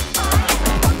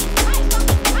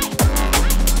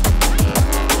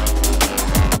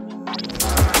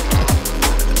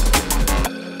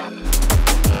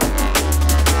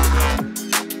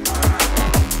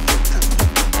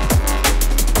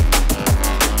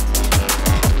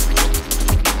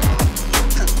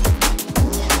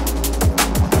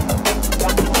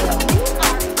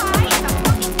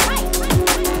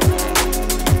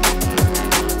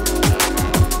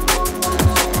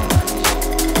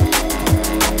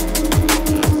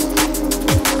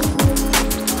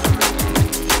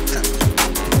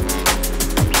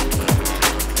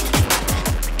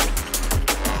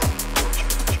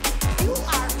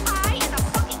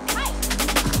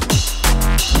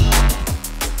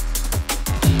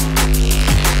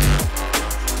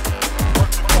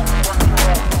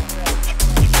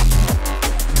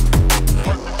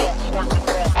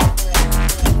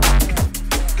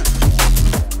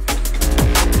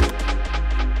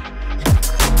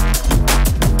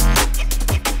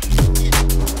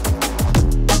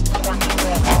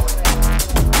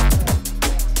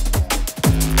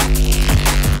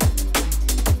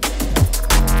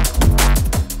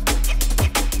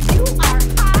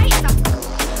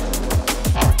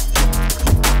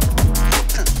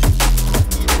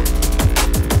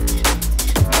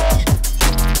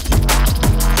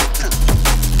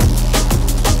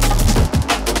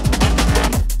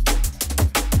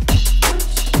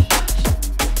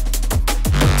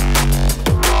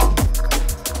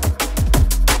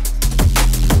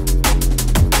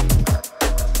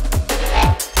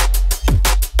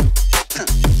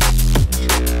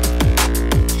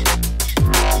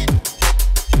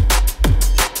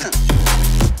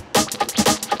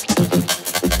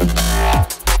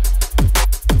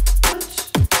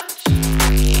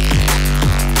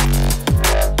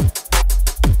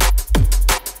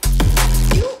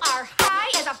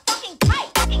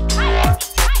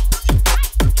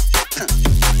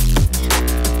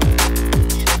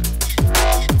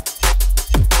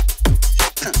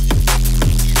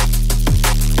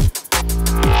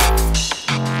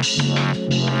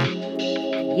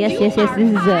 Yes. This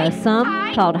is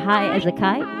some called High as a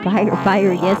Kite.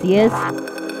 Fire. Yes.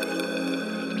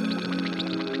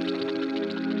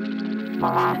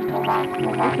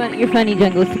 You're funny,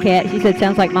 Jungle's the cat. She said,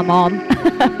 sounds like my mom.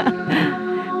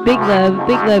 Big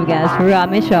love, guys. For real, I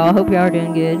miss y'all. I hope y'all are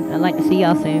doing good. I'd like to see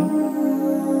y'all soon.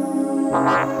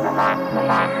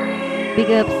 Big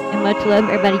ups and much love,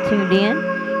 everybody tuned in.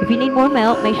 If you need more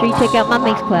Melt, make sure you check out my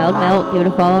Mixcloud. Melt, give it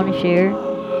a follow and a share.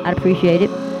 I'd appreciate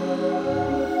it.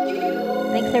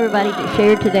 Thanks everybody that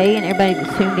shared today and everybody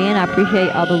that's tuned in. I appreciate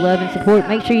all the love and support.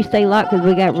 Make sure you stay locked because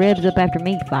we got Rebs up after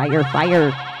me.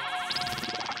 Fire.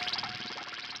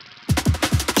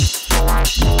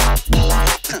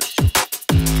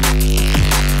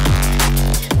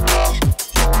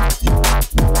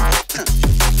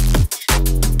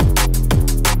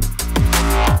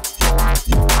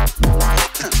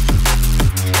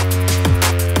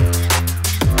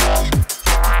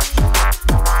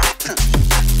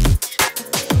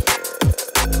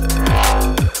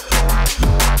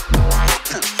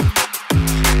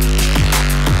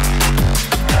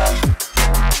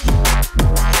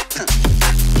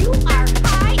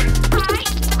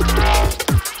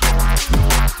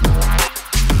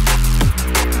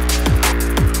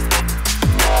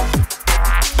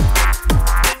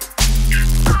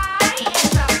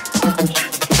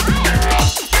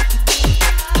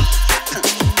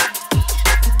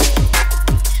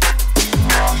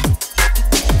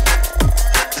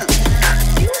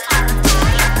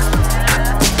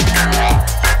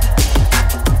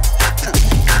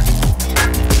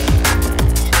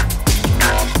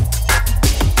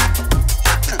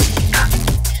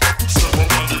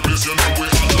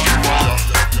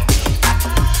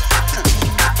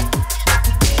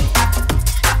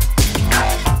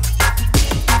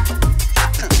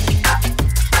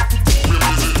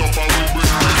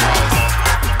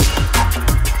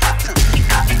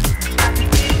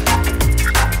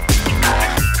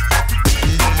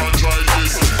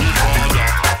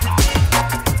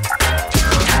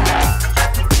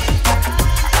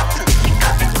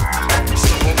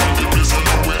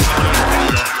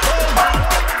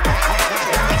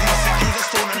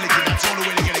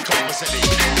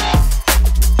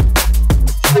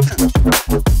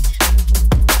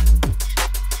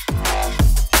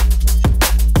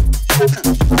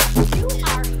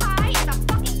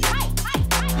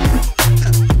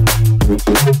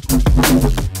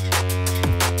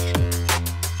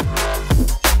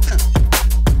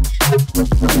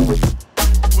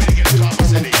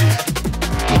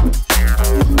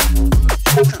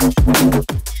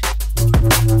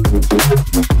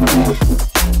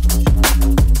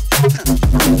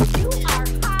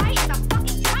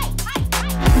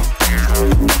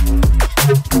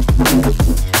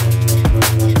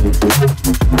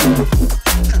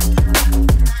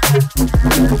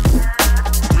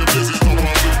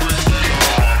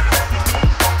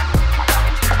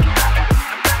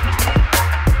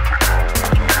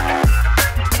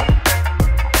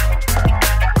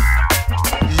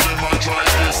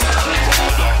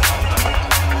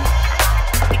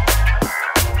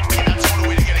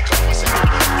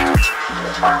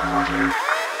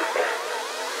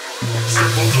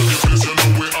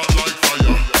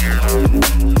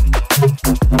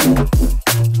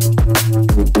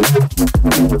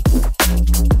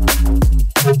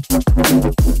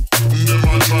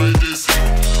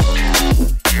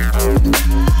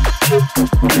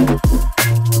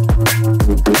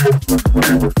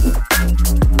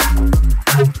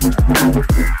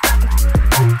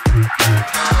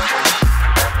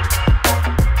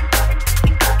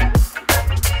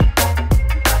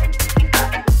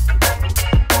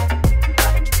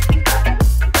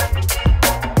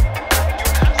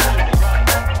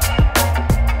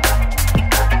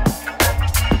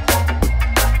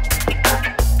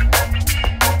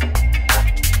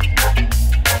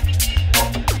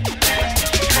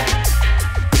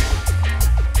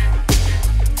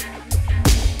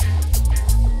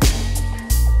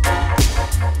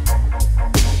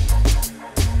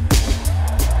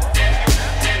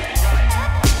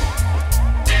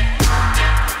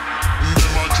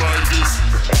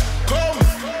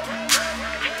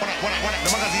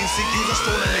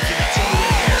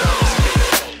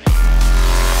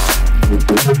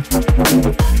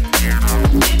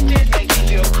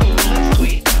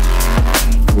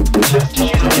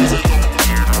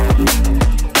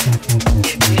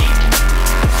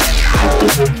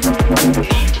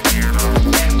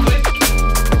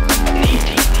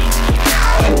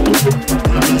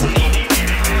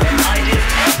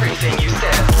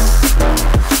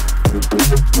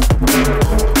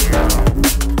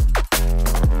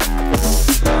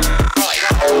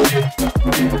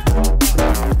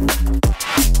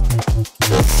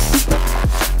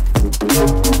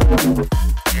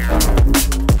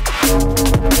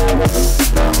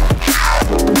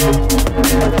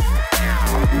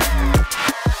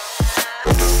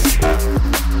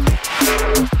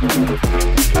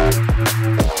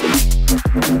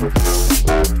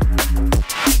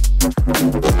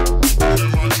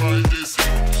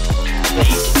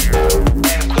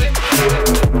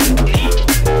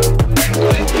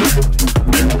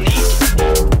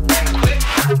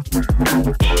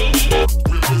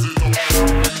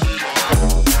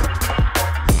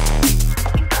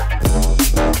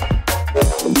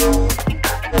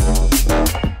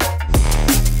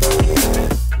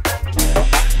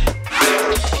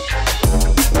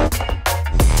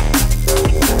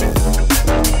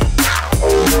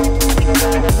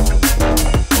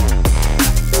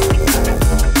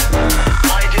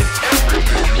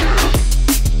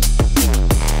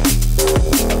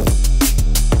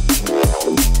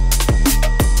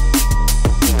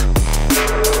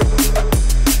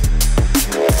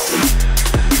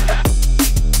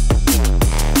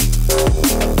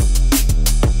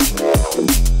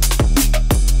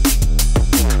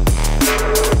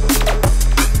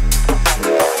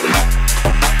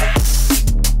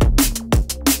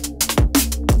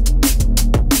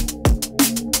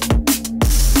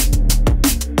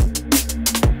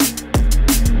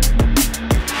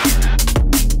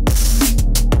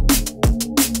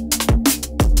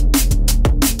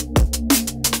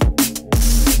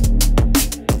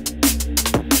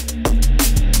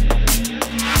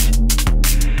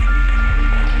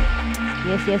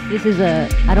 Yes, this is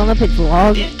I don't know if it's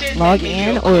log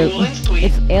in or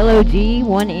it's LOG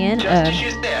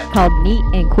 1N, called Neat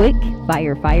and Quick,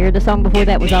 Fire. The song before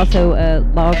that was also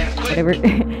log, whatever,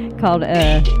 called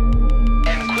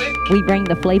We Bring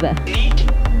the Flavor. Neat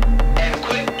and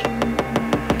quick.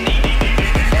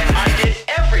 And I did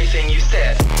everything you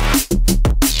said.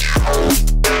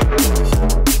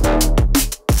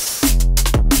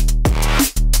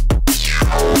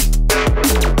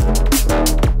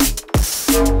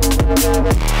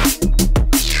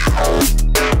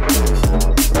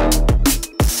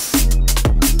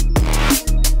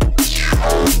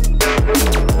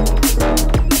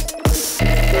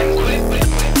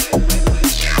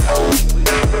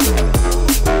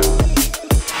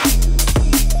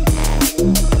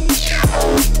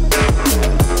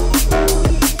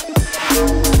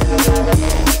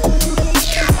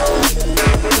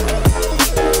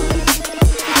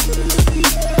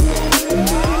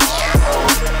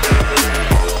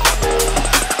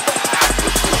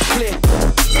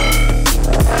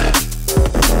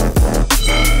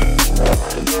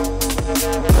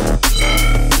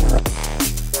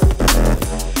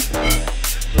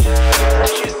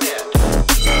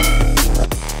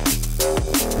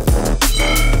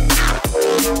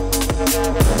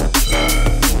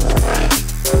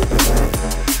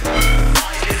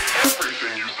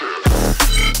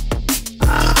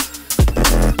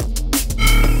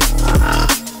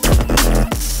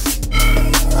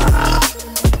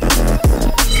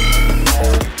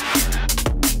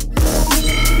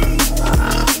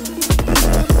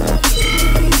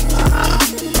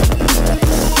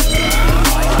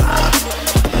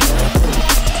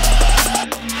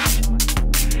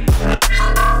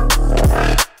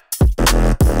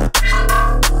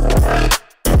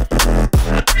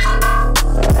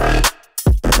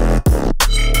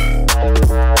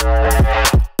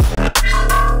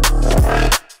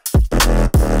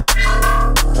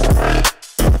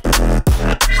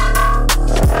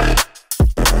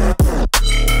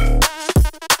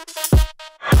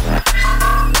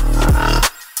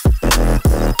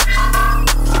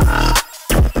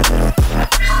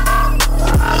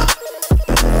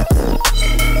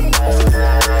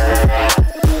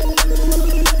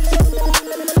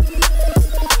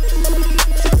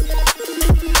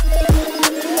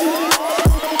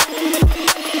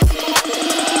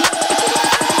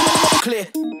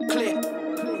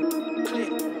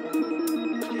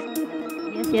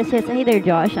 Yes. Hey there,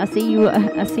 Josh. I see you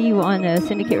on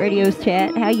Cyndicut Radio's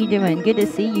chat. How you doing? Good to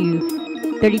see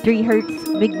you. 33 Hertz,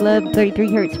 Big Love,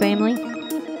 33 Hertz family.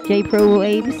 J Pro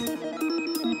Waves.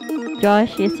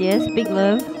 Josh, yes. Big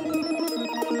Love.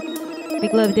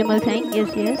 Big Love Demo Tank,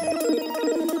 yes.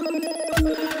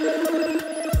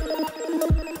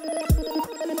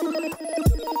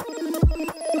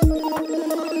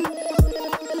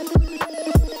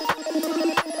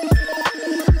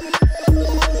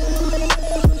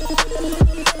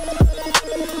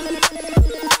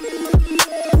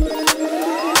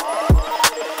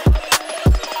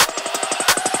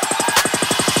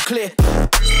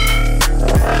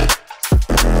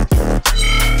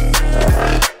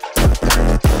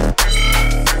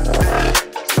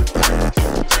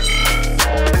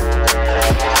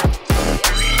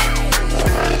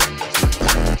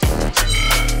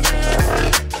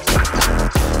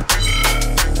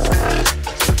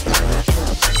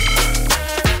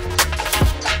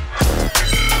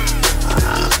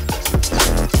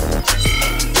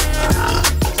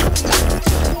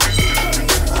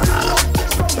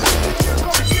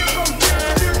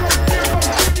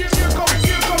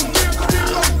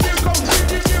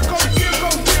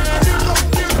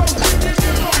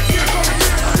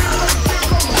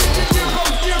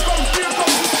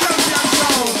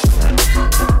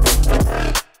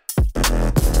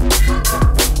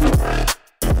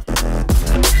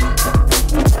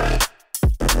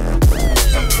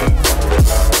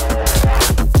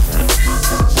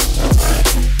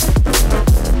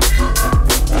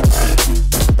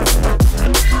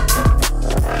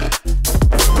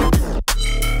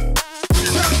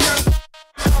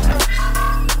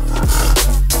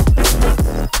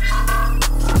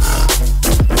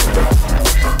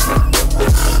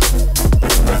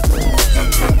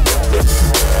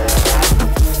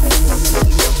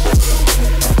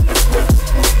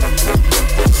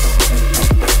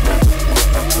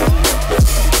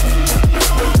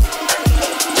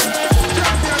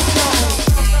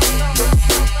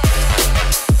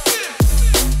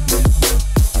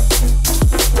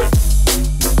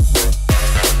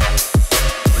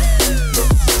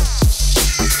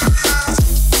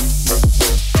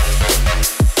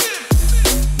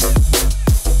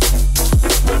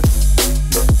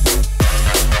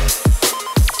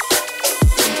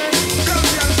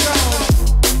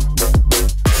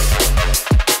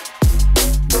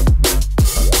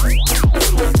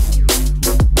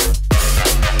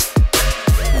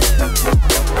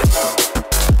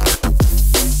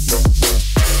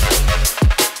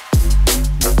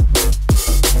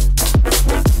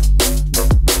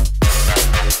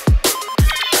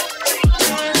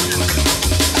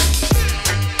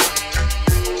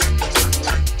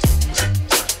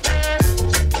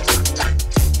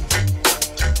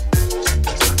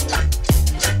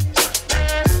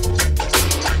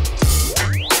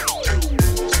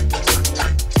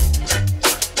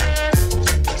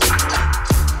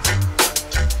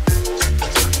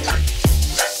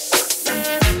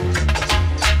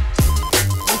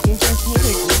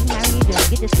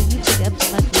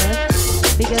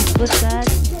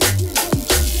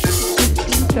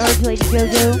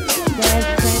 JoJo, Daz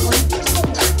family,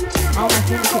 all my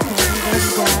Cyndicut family, love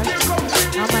you guys.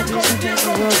 All my DNB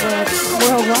family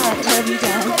worldwide, love you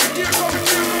guys.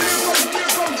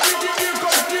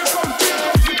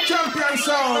 Champion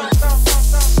sound.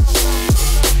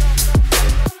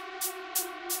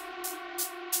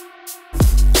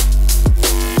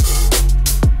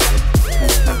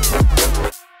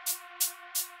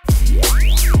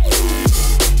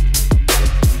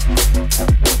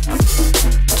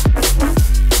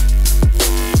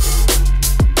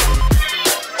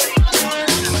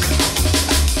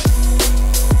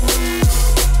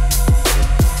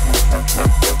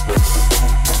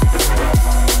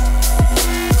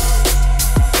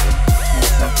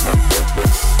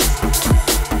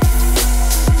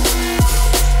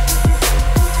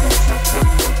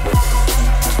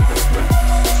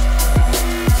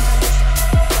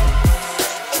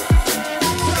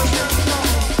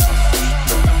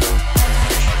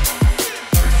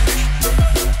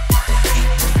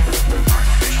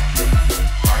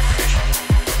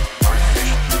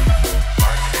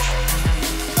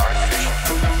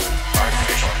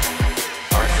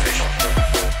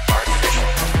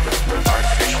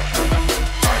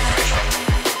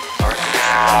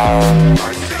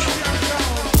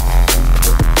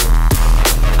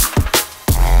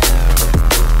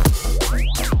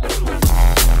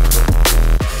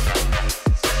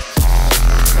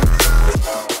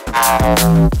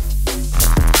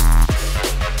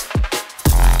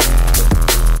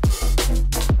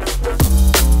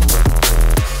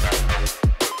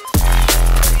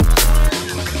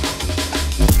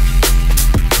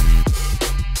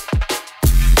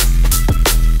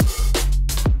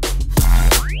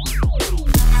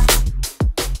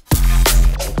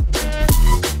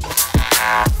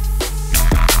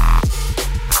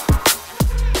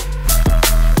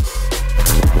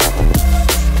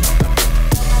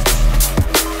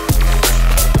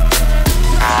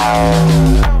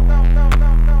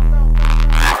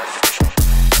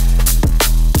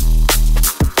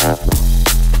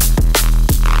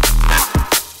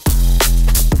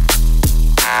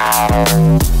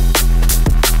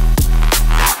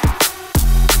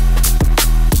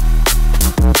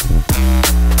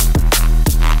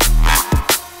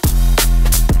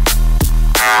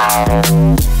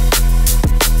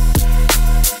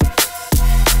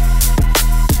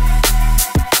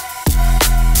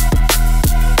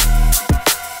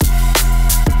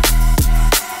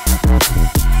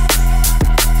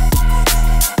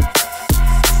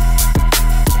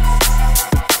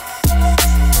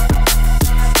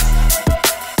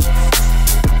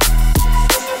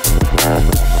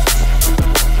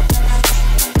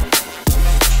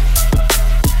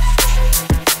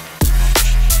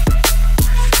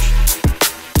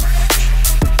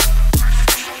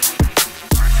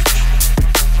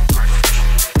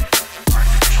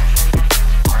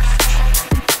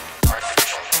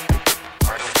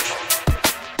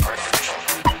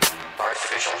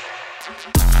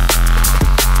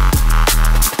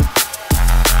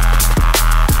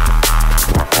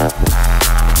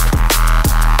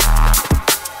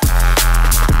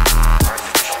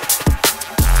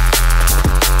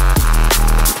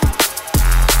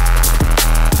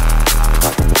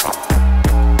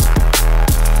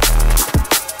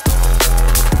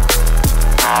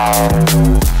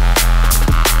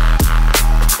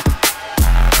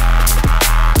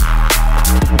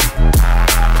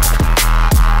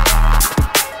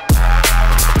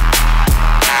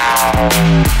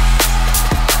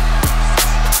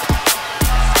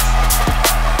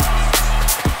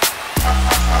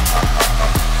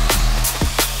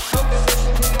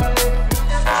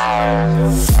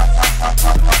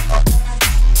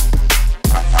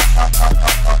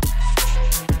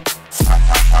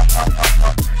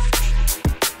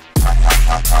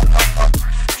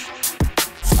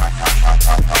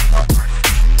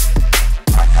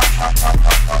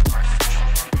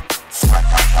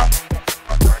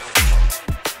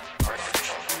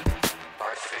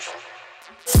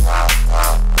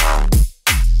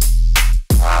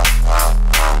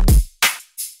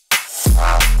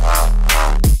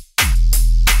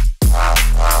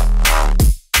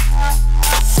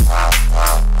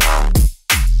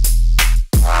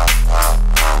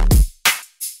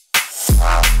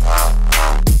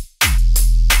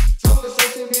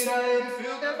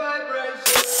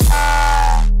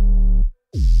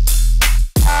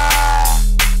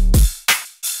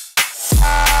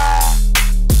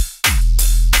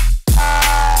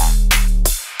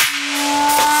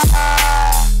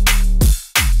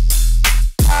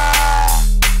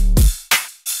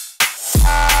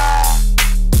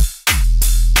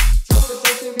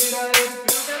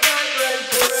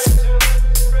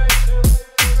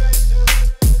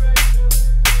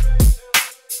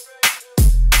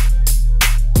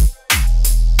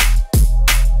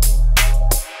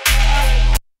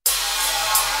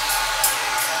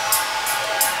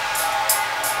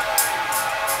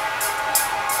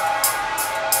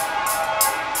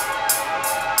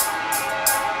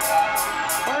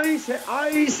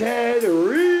 I said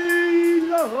reload.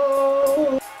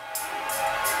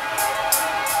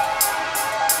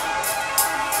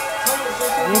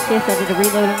 Yes, I did a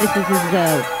reload on this. This is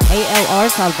ALR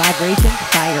called Vibrations.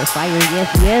 Fire, fire, yes,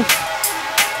 yes.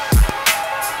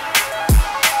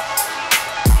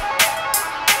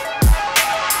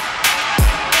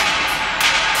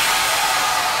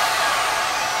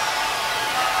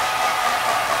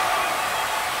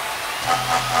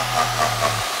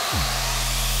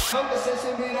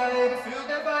 Conversation be like, feel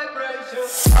the vibration.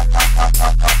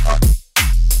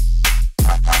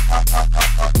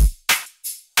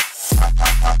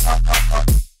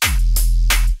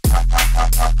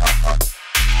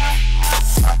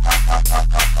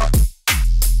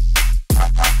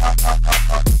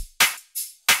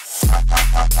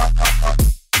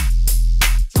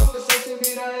 Conversation be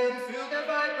like, feel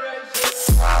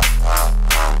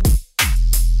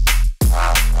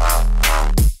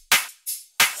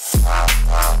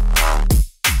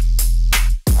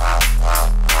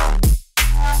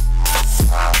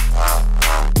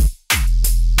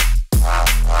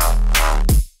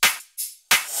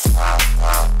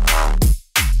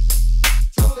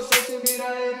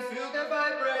the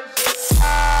vibration.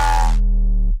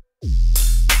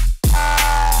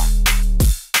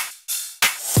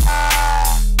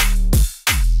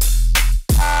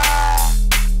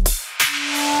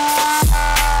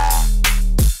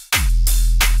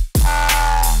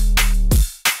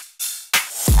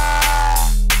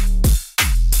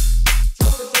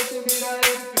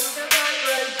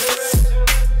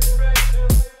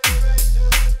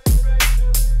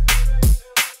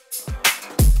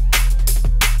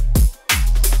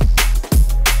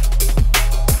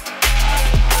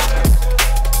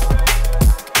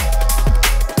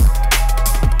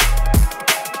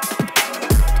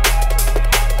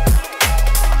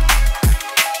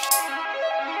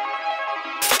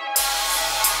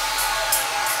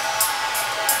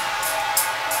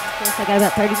 I got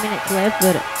about 30 minutes left,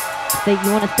 but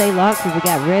you want to stay locked because we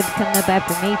got Rebs coming up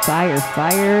after me. Fire,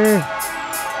 fire.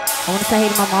 I want to say hey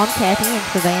to my mom, Kathy, and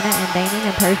Savannah, and Danny,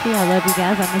 and Percy. I love you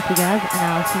guys. I miss you guys, and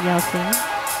I'll see y'all soon.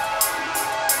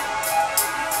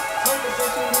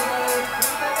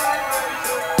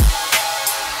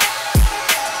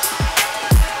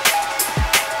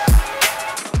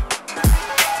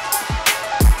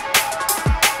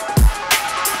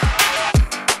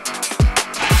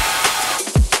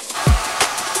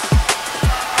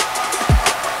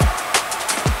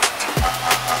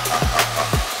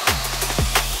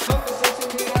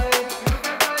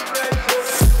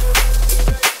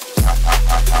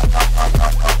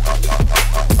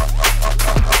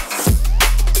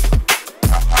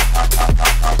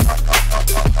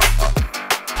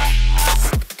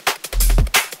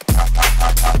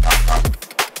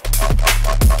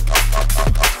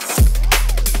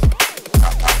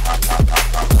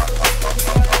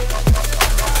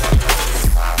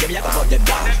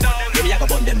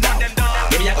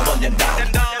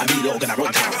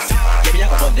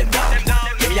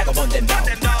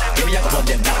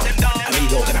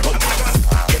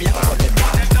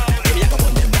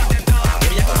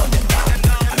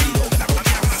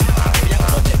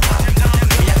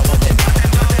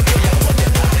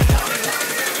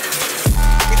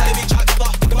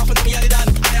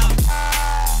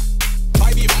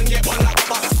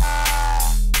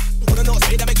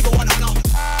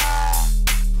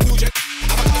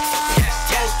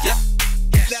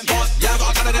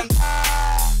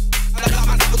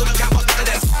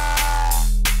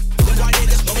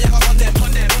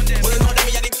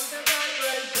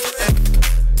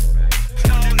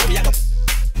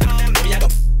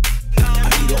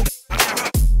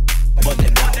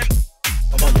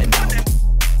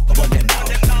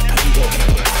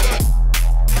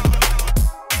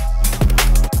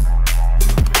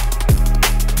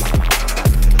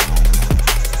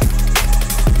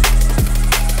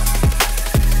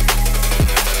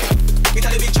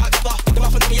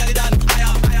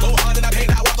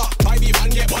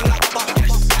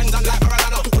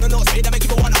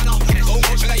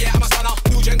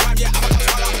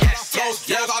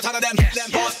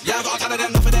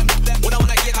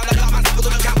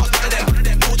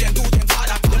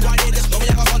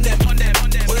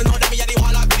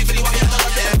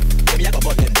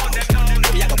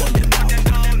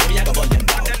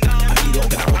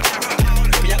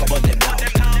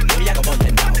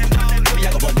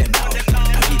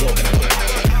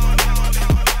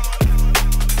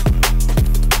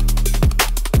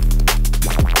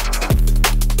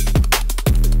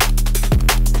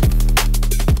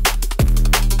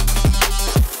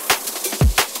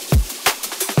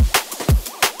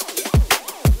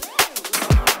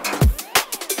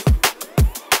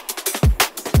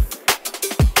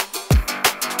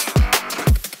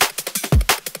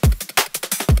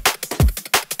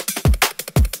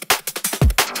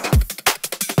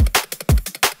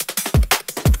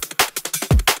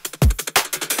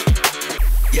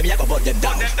 Yeah, me I go burn them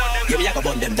down. Yeah, me I go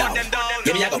burn them down.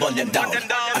 Yeah, me I go burn them down.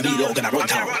 I be the gonna run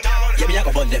town. Yeah, me I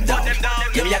go burn them down.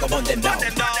 Yeah, me I go burn them down.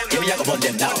 Yeah, me I go burn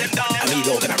them down. I be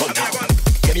the gonna run town.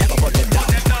 Yeah, me I go burn them down.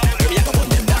 Yeah, me I go burn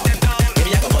them down. Yeah, me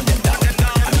I go burn them down.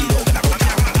 I be the gonna run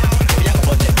town. Yeah, me I go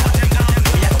burn them down.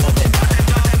 Yeah, me I go burn them down.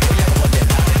 Yeah, me I go burn them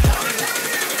down.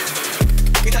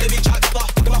 Me tell the big chat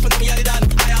up, them off and me and done.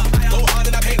 Go hard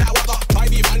and I pay that walker. Buy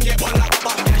me van, get one like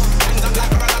up. Hands on like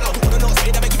Maradona. Wanna know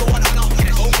say that make you one honor.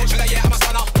 Go get sugar, yeah, I'm a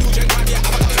stunner. You drink crime, yeah,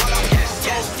 I'm a top scholar.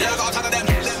 Yeah, I got a ton of them.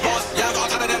 Yeah, I got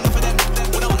a ton of them. For them.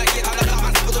 Wanna get on the car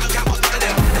and go to the campus, none of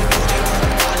them.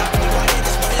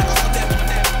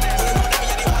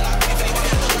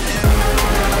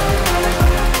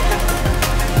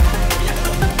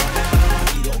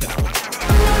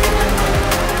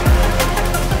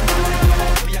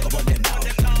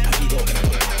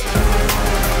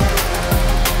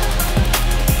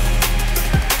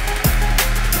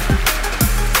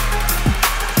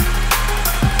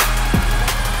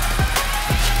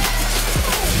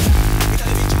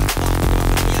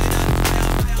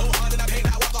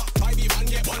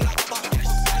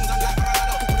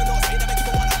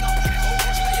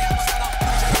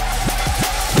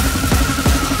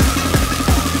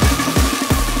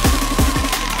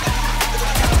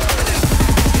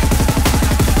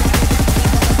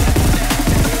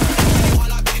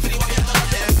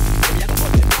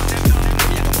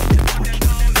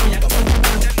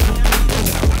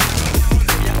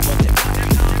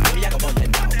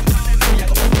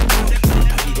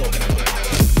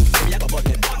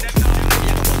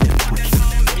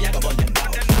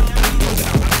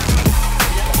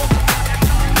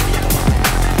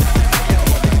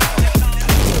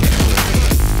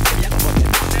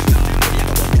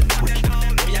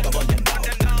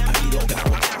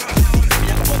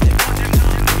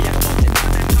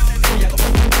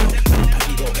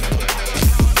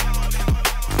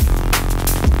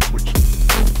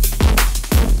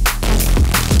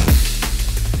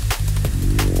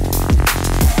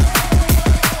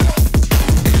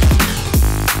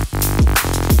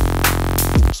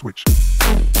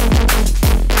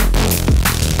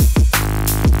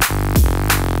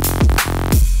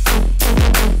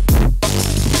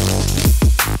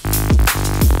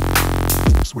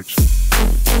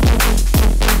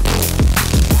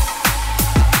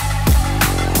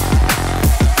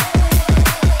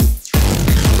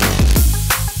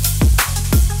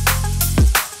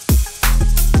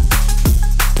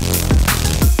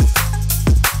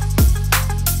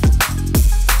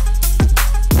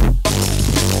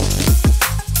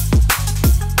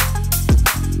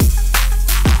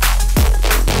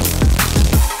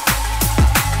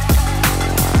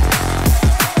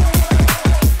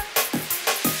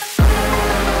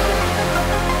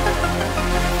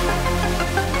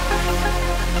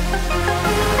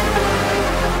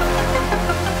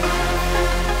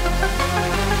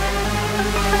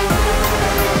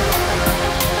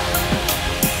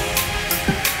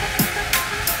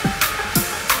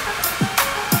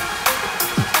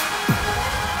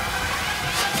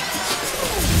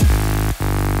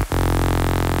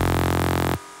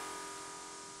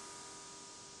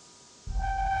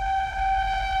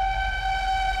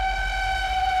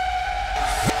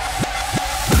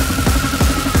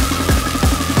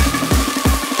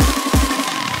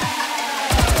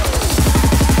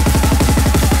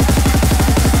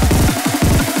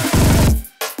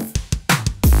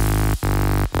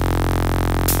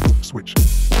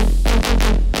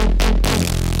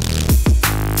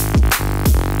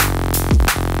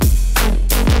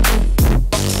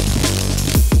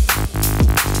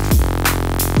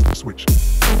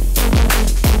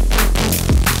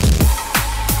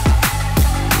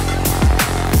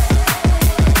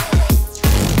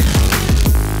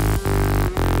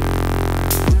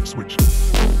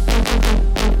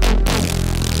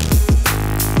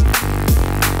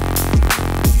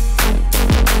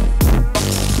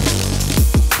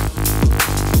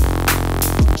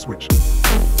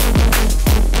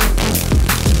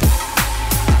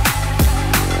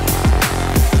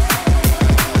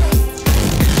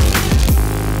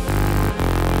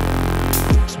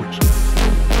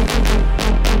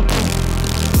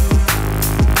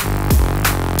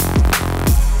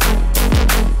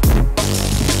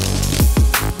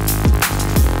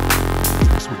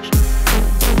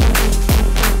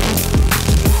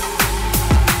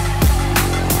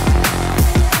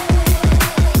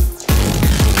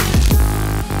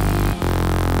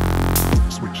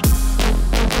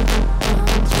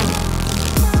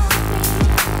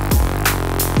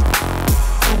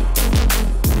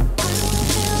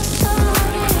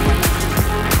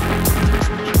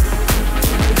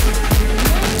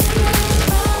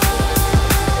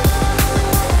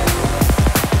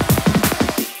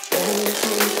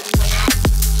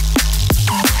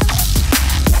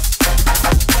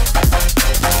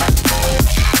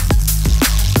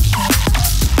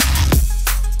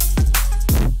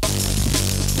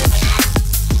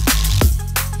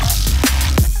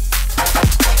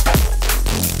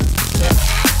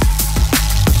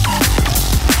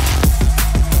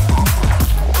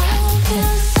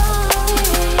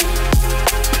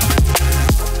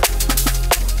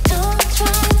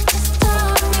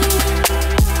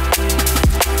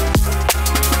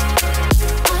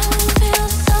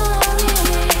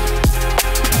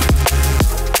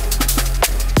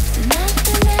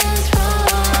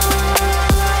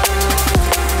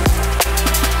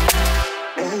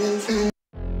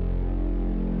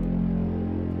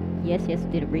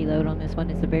 preload on this one.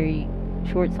 It's a very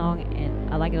short song,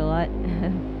 and I like it a lot.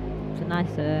 It's a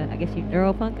nice, I guess you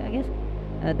neurofunk, I guess.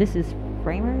 This is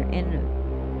Framer, and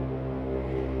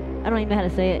I don't even know how to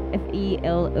say it.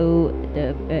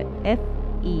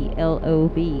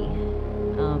 F-E-L-O-B.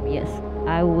 Yes,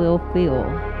 I will feel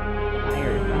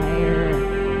fire, fire.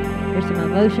 There's some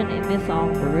emotion in this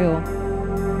song for real.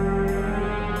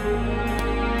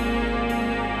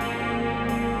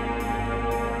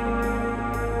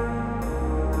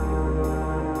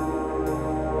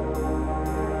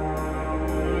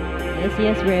 Yes,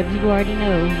 yes, Rebs, you already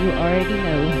know. You already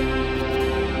know.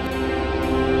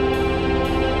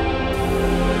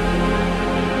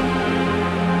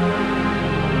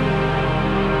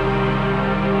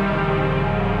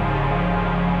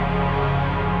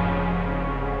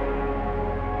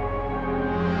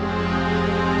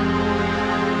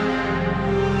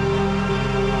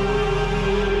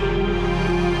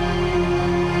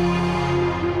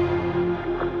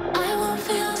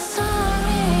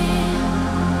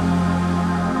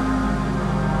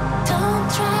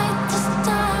 Try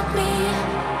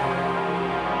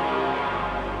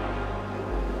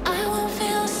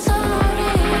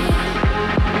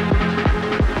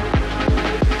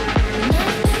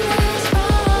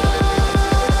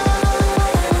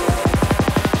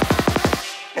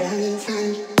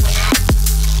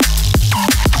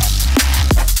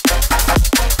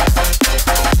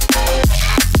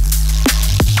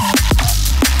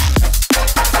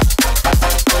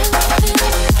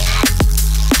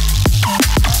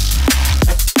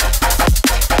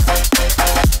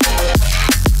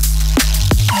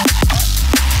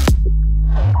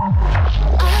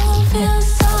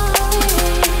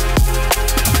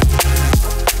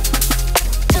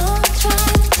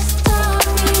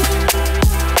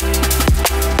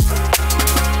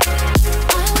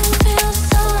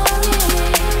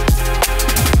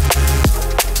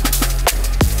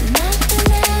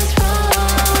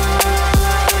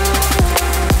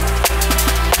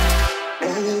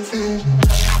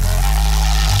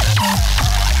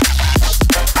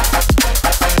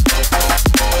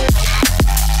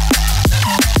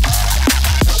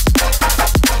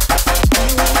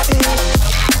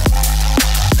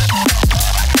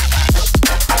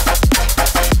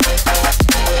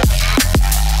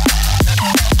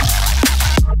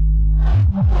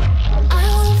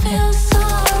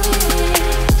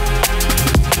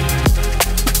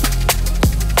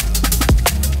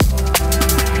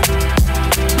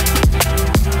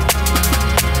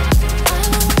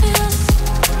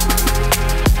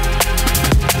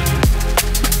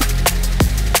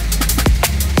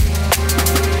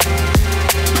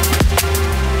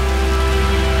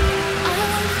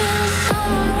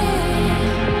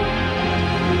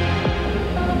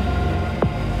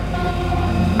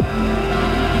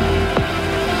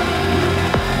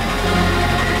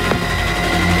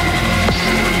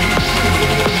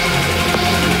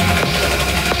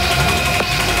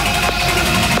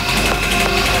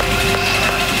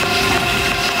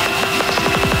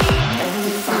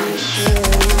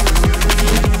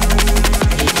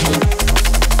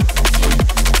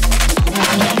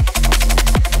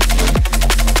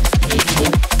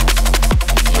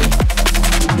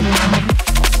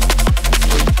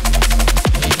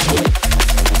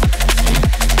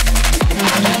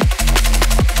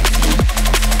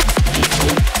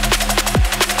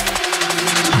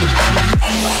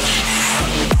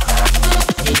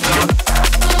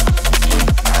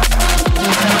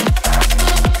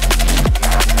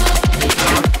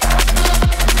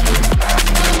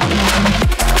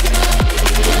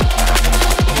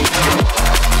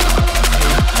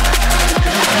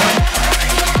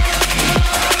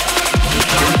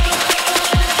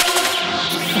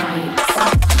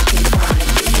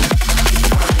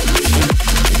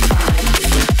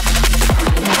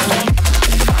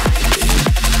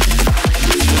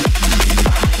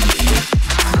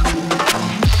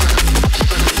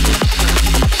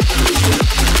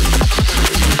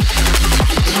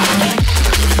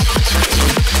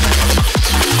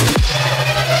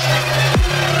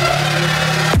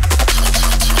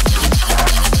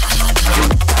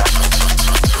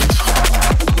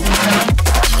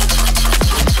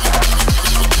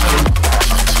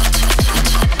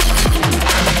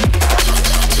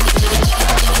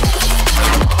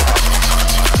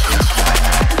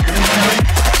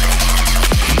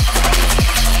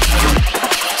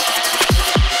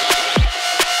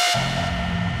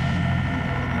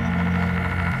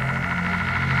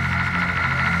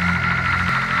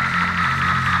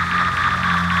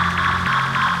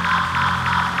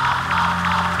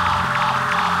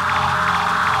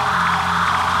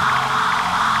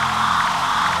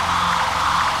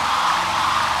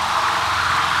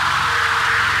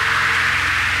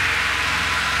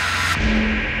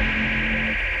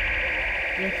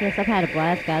Yes, I've had a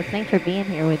blast, guys. Thanks for being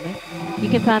here with me.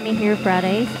 You can find me here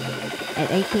Fridays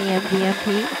at 8 p.m.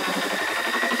 GMT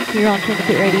here on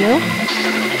Cyndicut Radio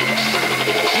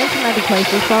and some other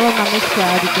places. Follow my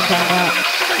Mixcloud. You can find out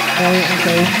more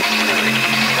info.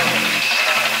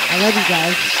 I love you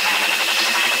guys.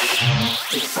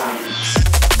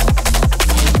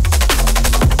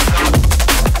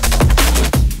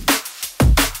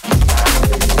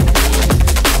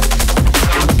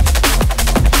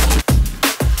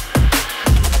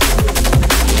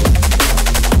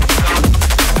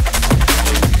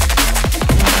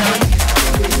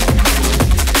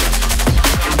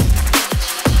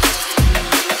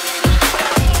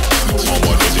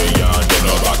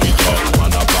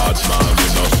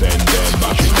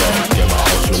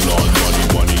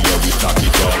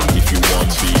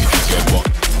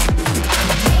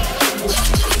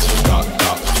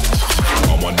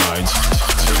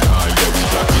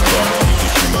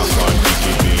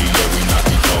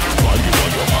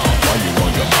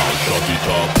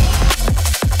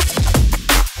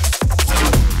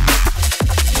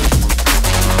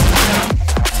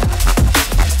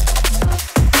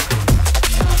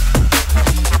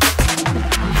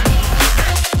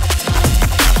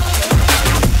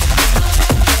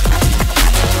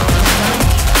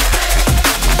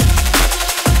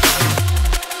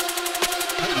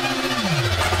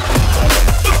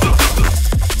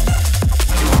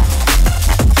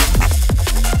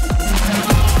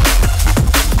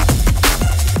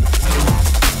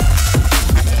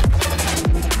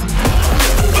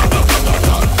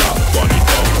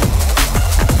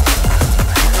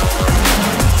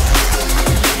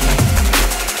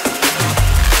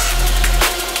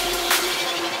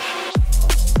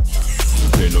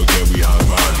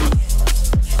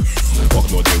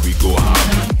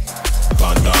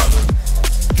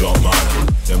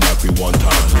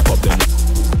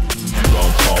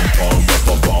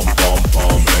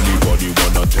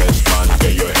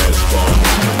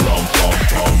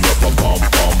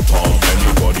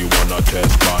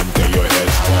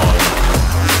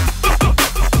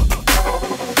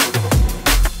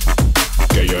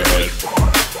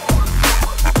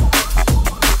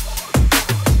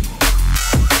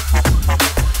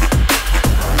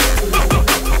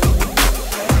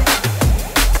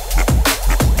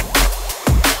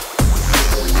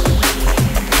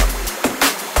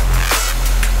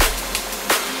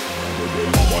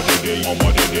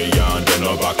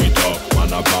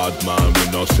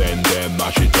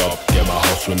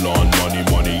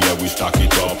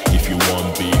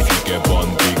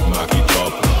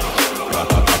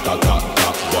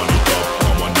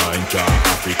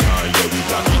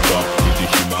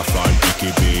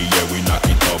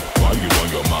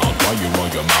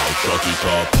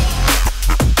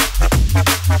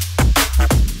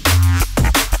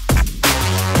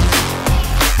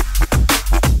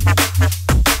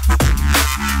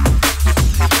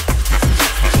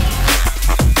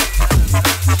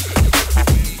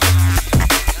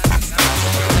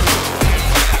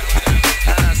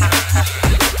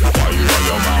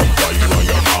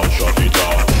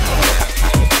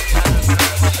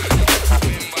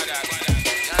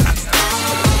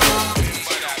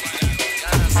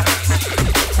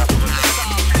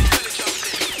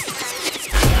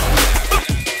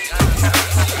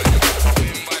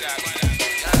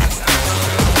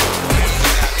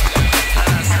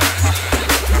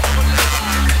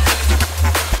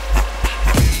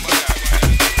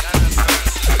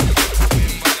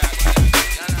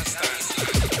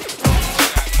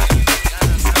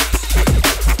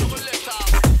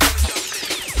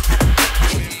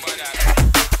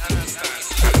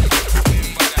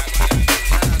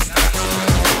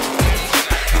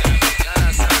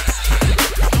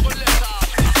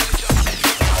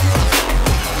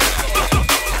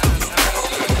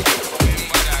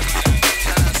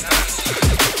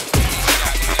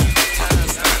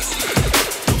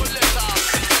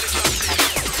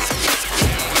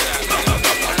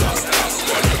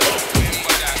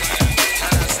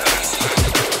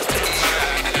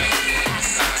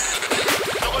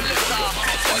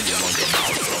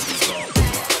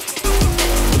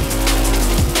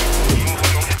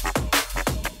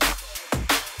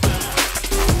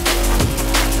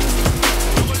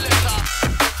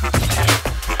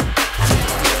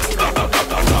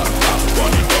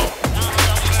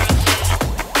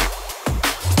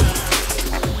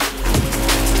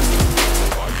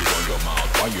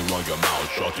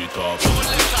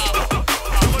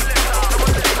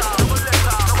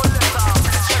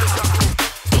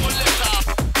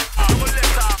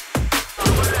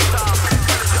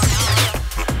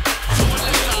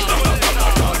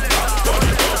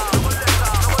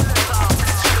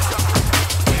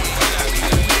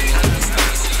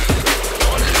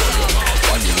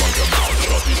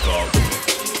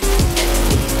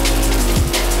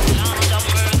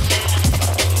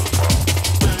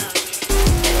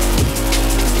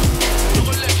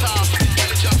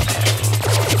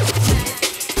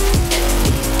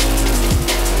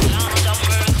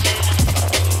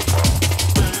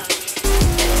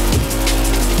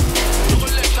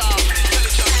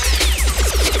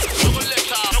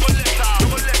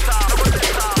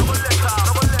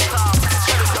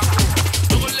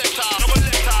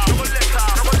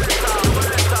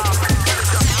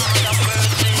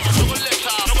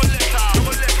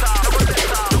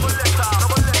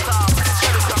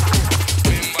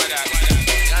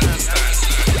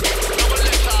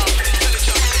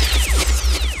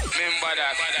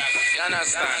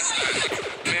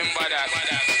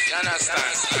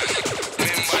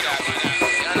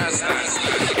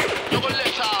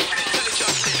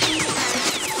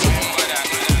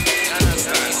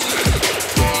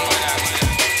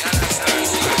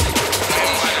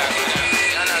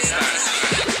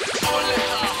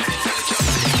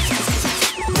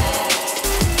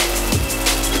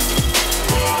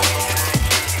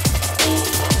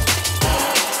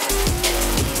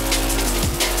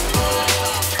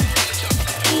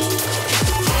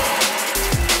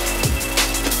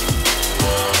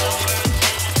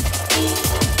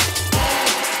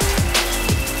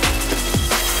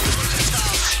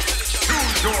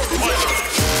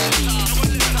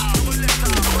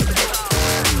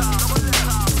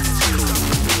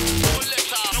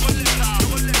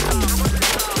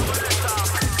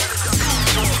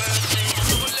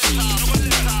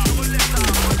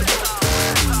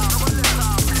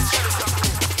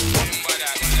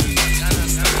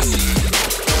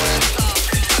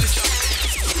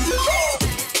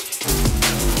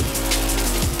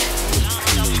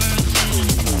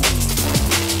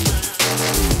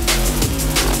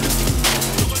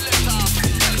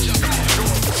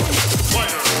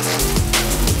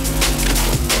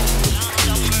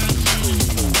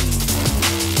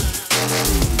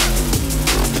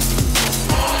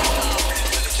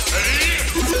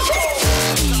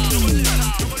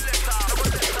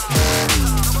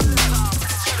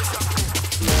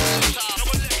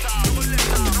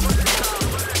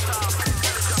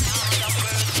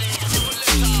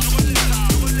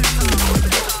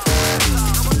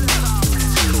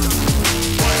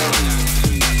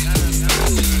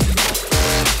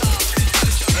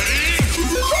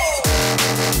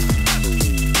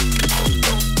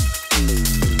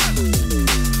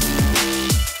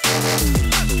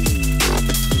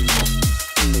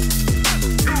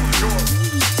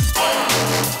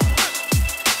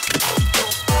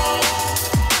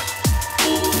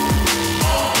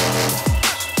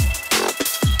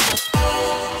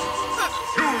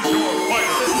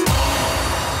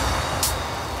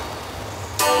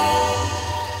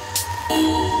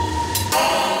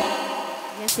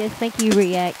 Yes, thank you,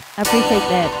 React. I appreciate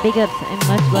that. Big ups and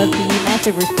much love to you.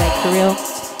 Massive respect, for real.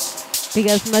 Big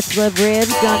ups, much love,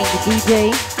 Rebs, Johnny the DJ,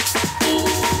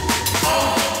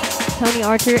 Tony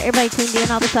Archer, everybody tuned in,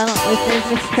 all the silent listeners,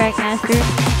 Mr. Trackmaster,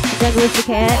 Douglas the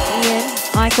Cat, Ian,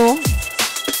 Michael.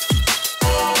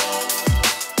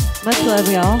 Much love,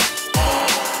 y'all.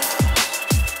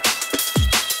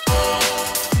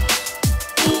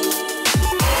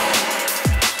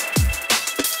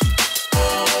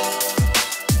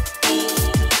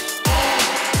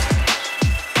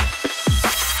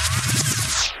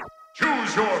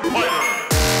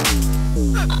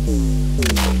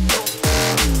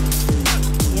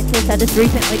 I just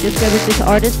recently discovered this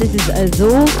artist. This is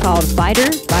Azul called Fighter.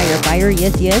 Fire,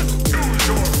 yes, yes.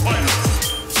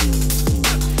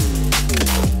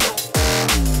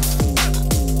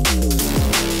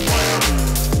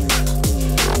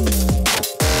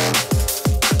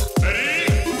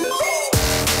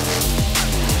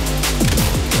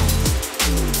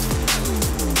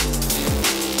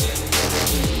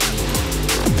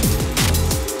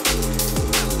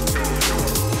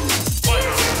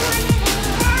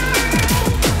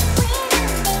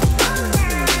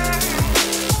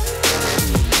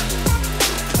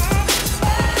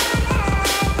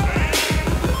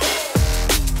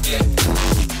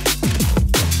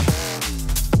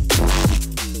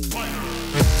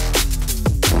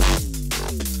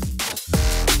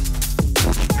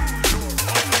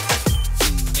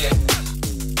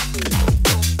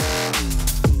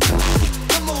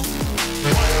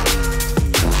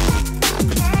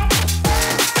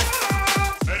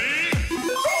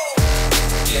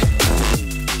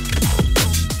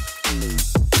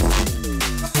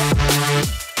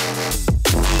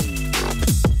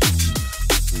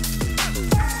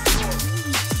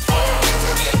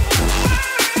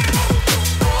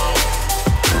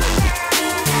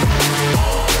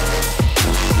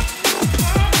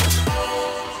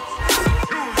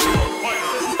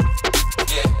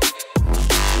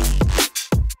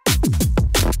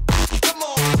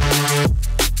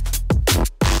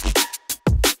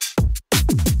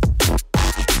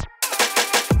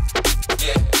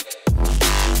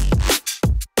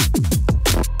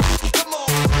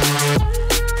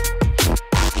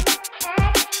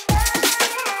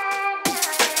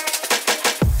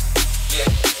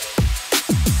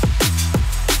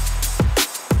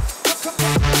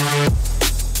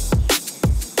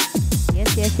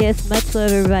 Yes, much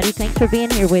love, everybody. Thanks for being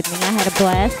here with me. I had a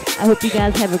blast. I hope you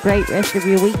guys have a great rest of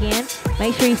your weekend.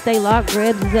 Make sure you stay locked.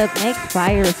 Rebs is up next.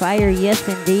 Fire, yes,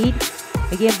 indeed.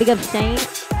 Again, big up Shane.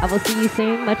 I will see you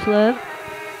soon. Much love.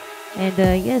 And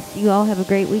yes, you all have a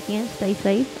great weekend. Stay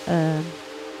safe.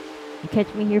 You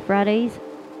catch me here Fridays,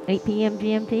 8 p.m.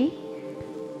 GMT.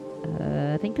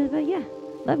 I think that's about, yeah.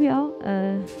 Love y'all.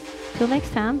 Till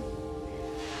next time.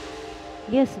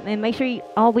 Yes, and make sure you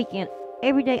all weekend,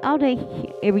 every day, all day,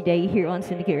 every day here on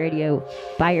Cyndicut Radio,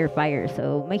 fire.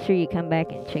 So make sure you come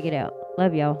back and check it out.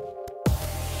 Love y'all.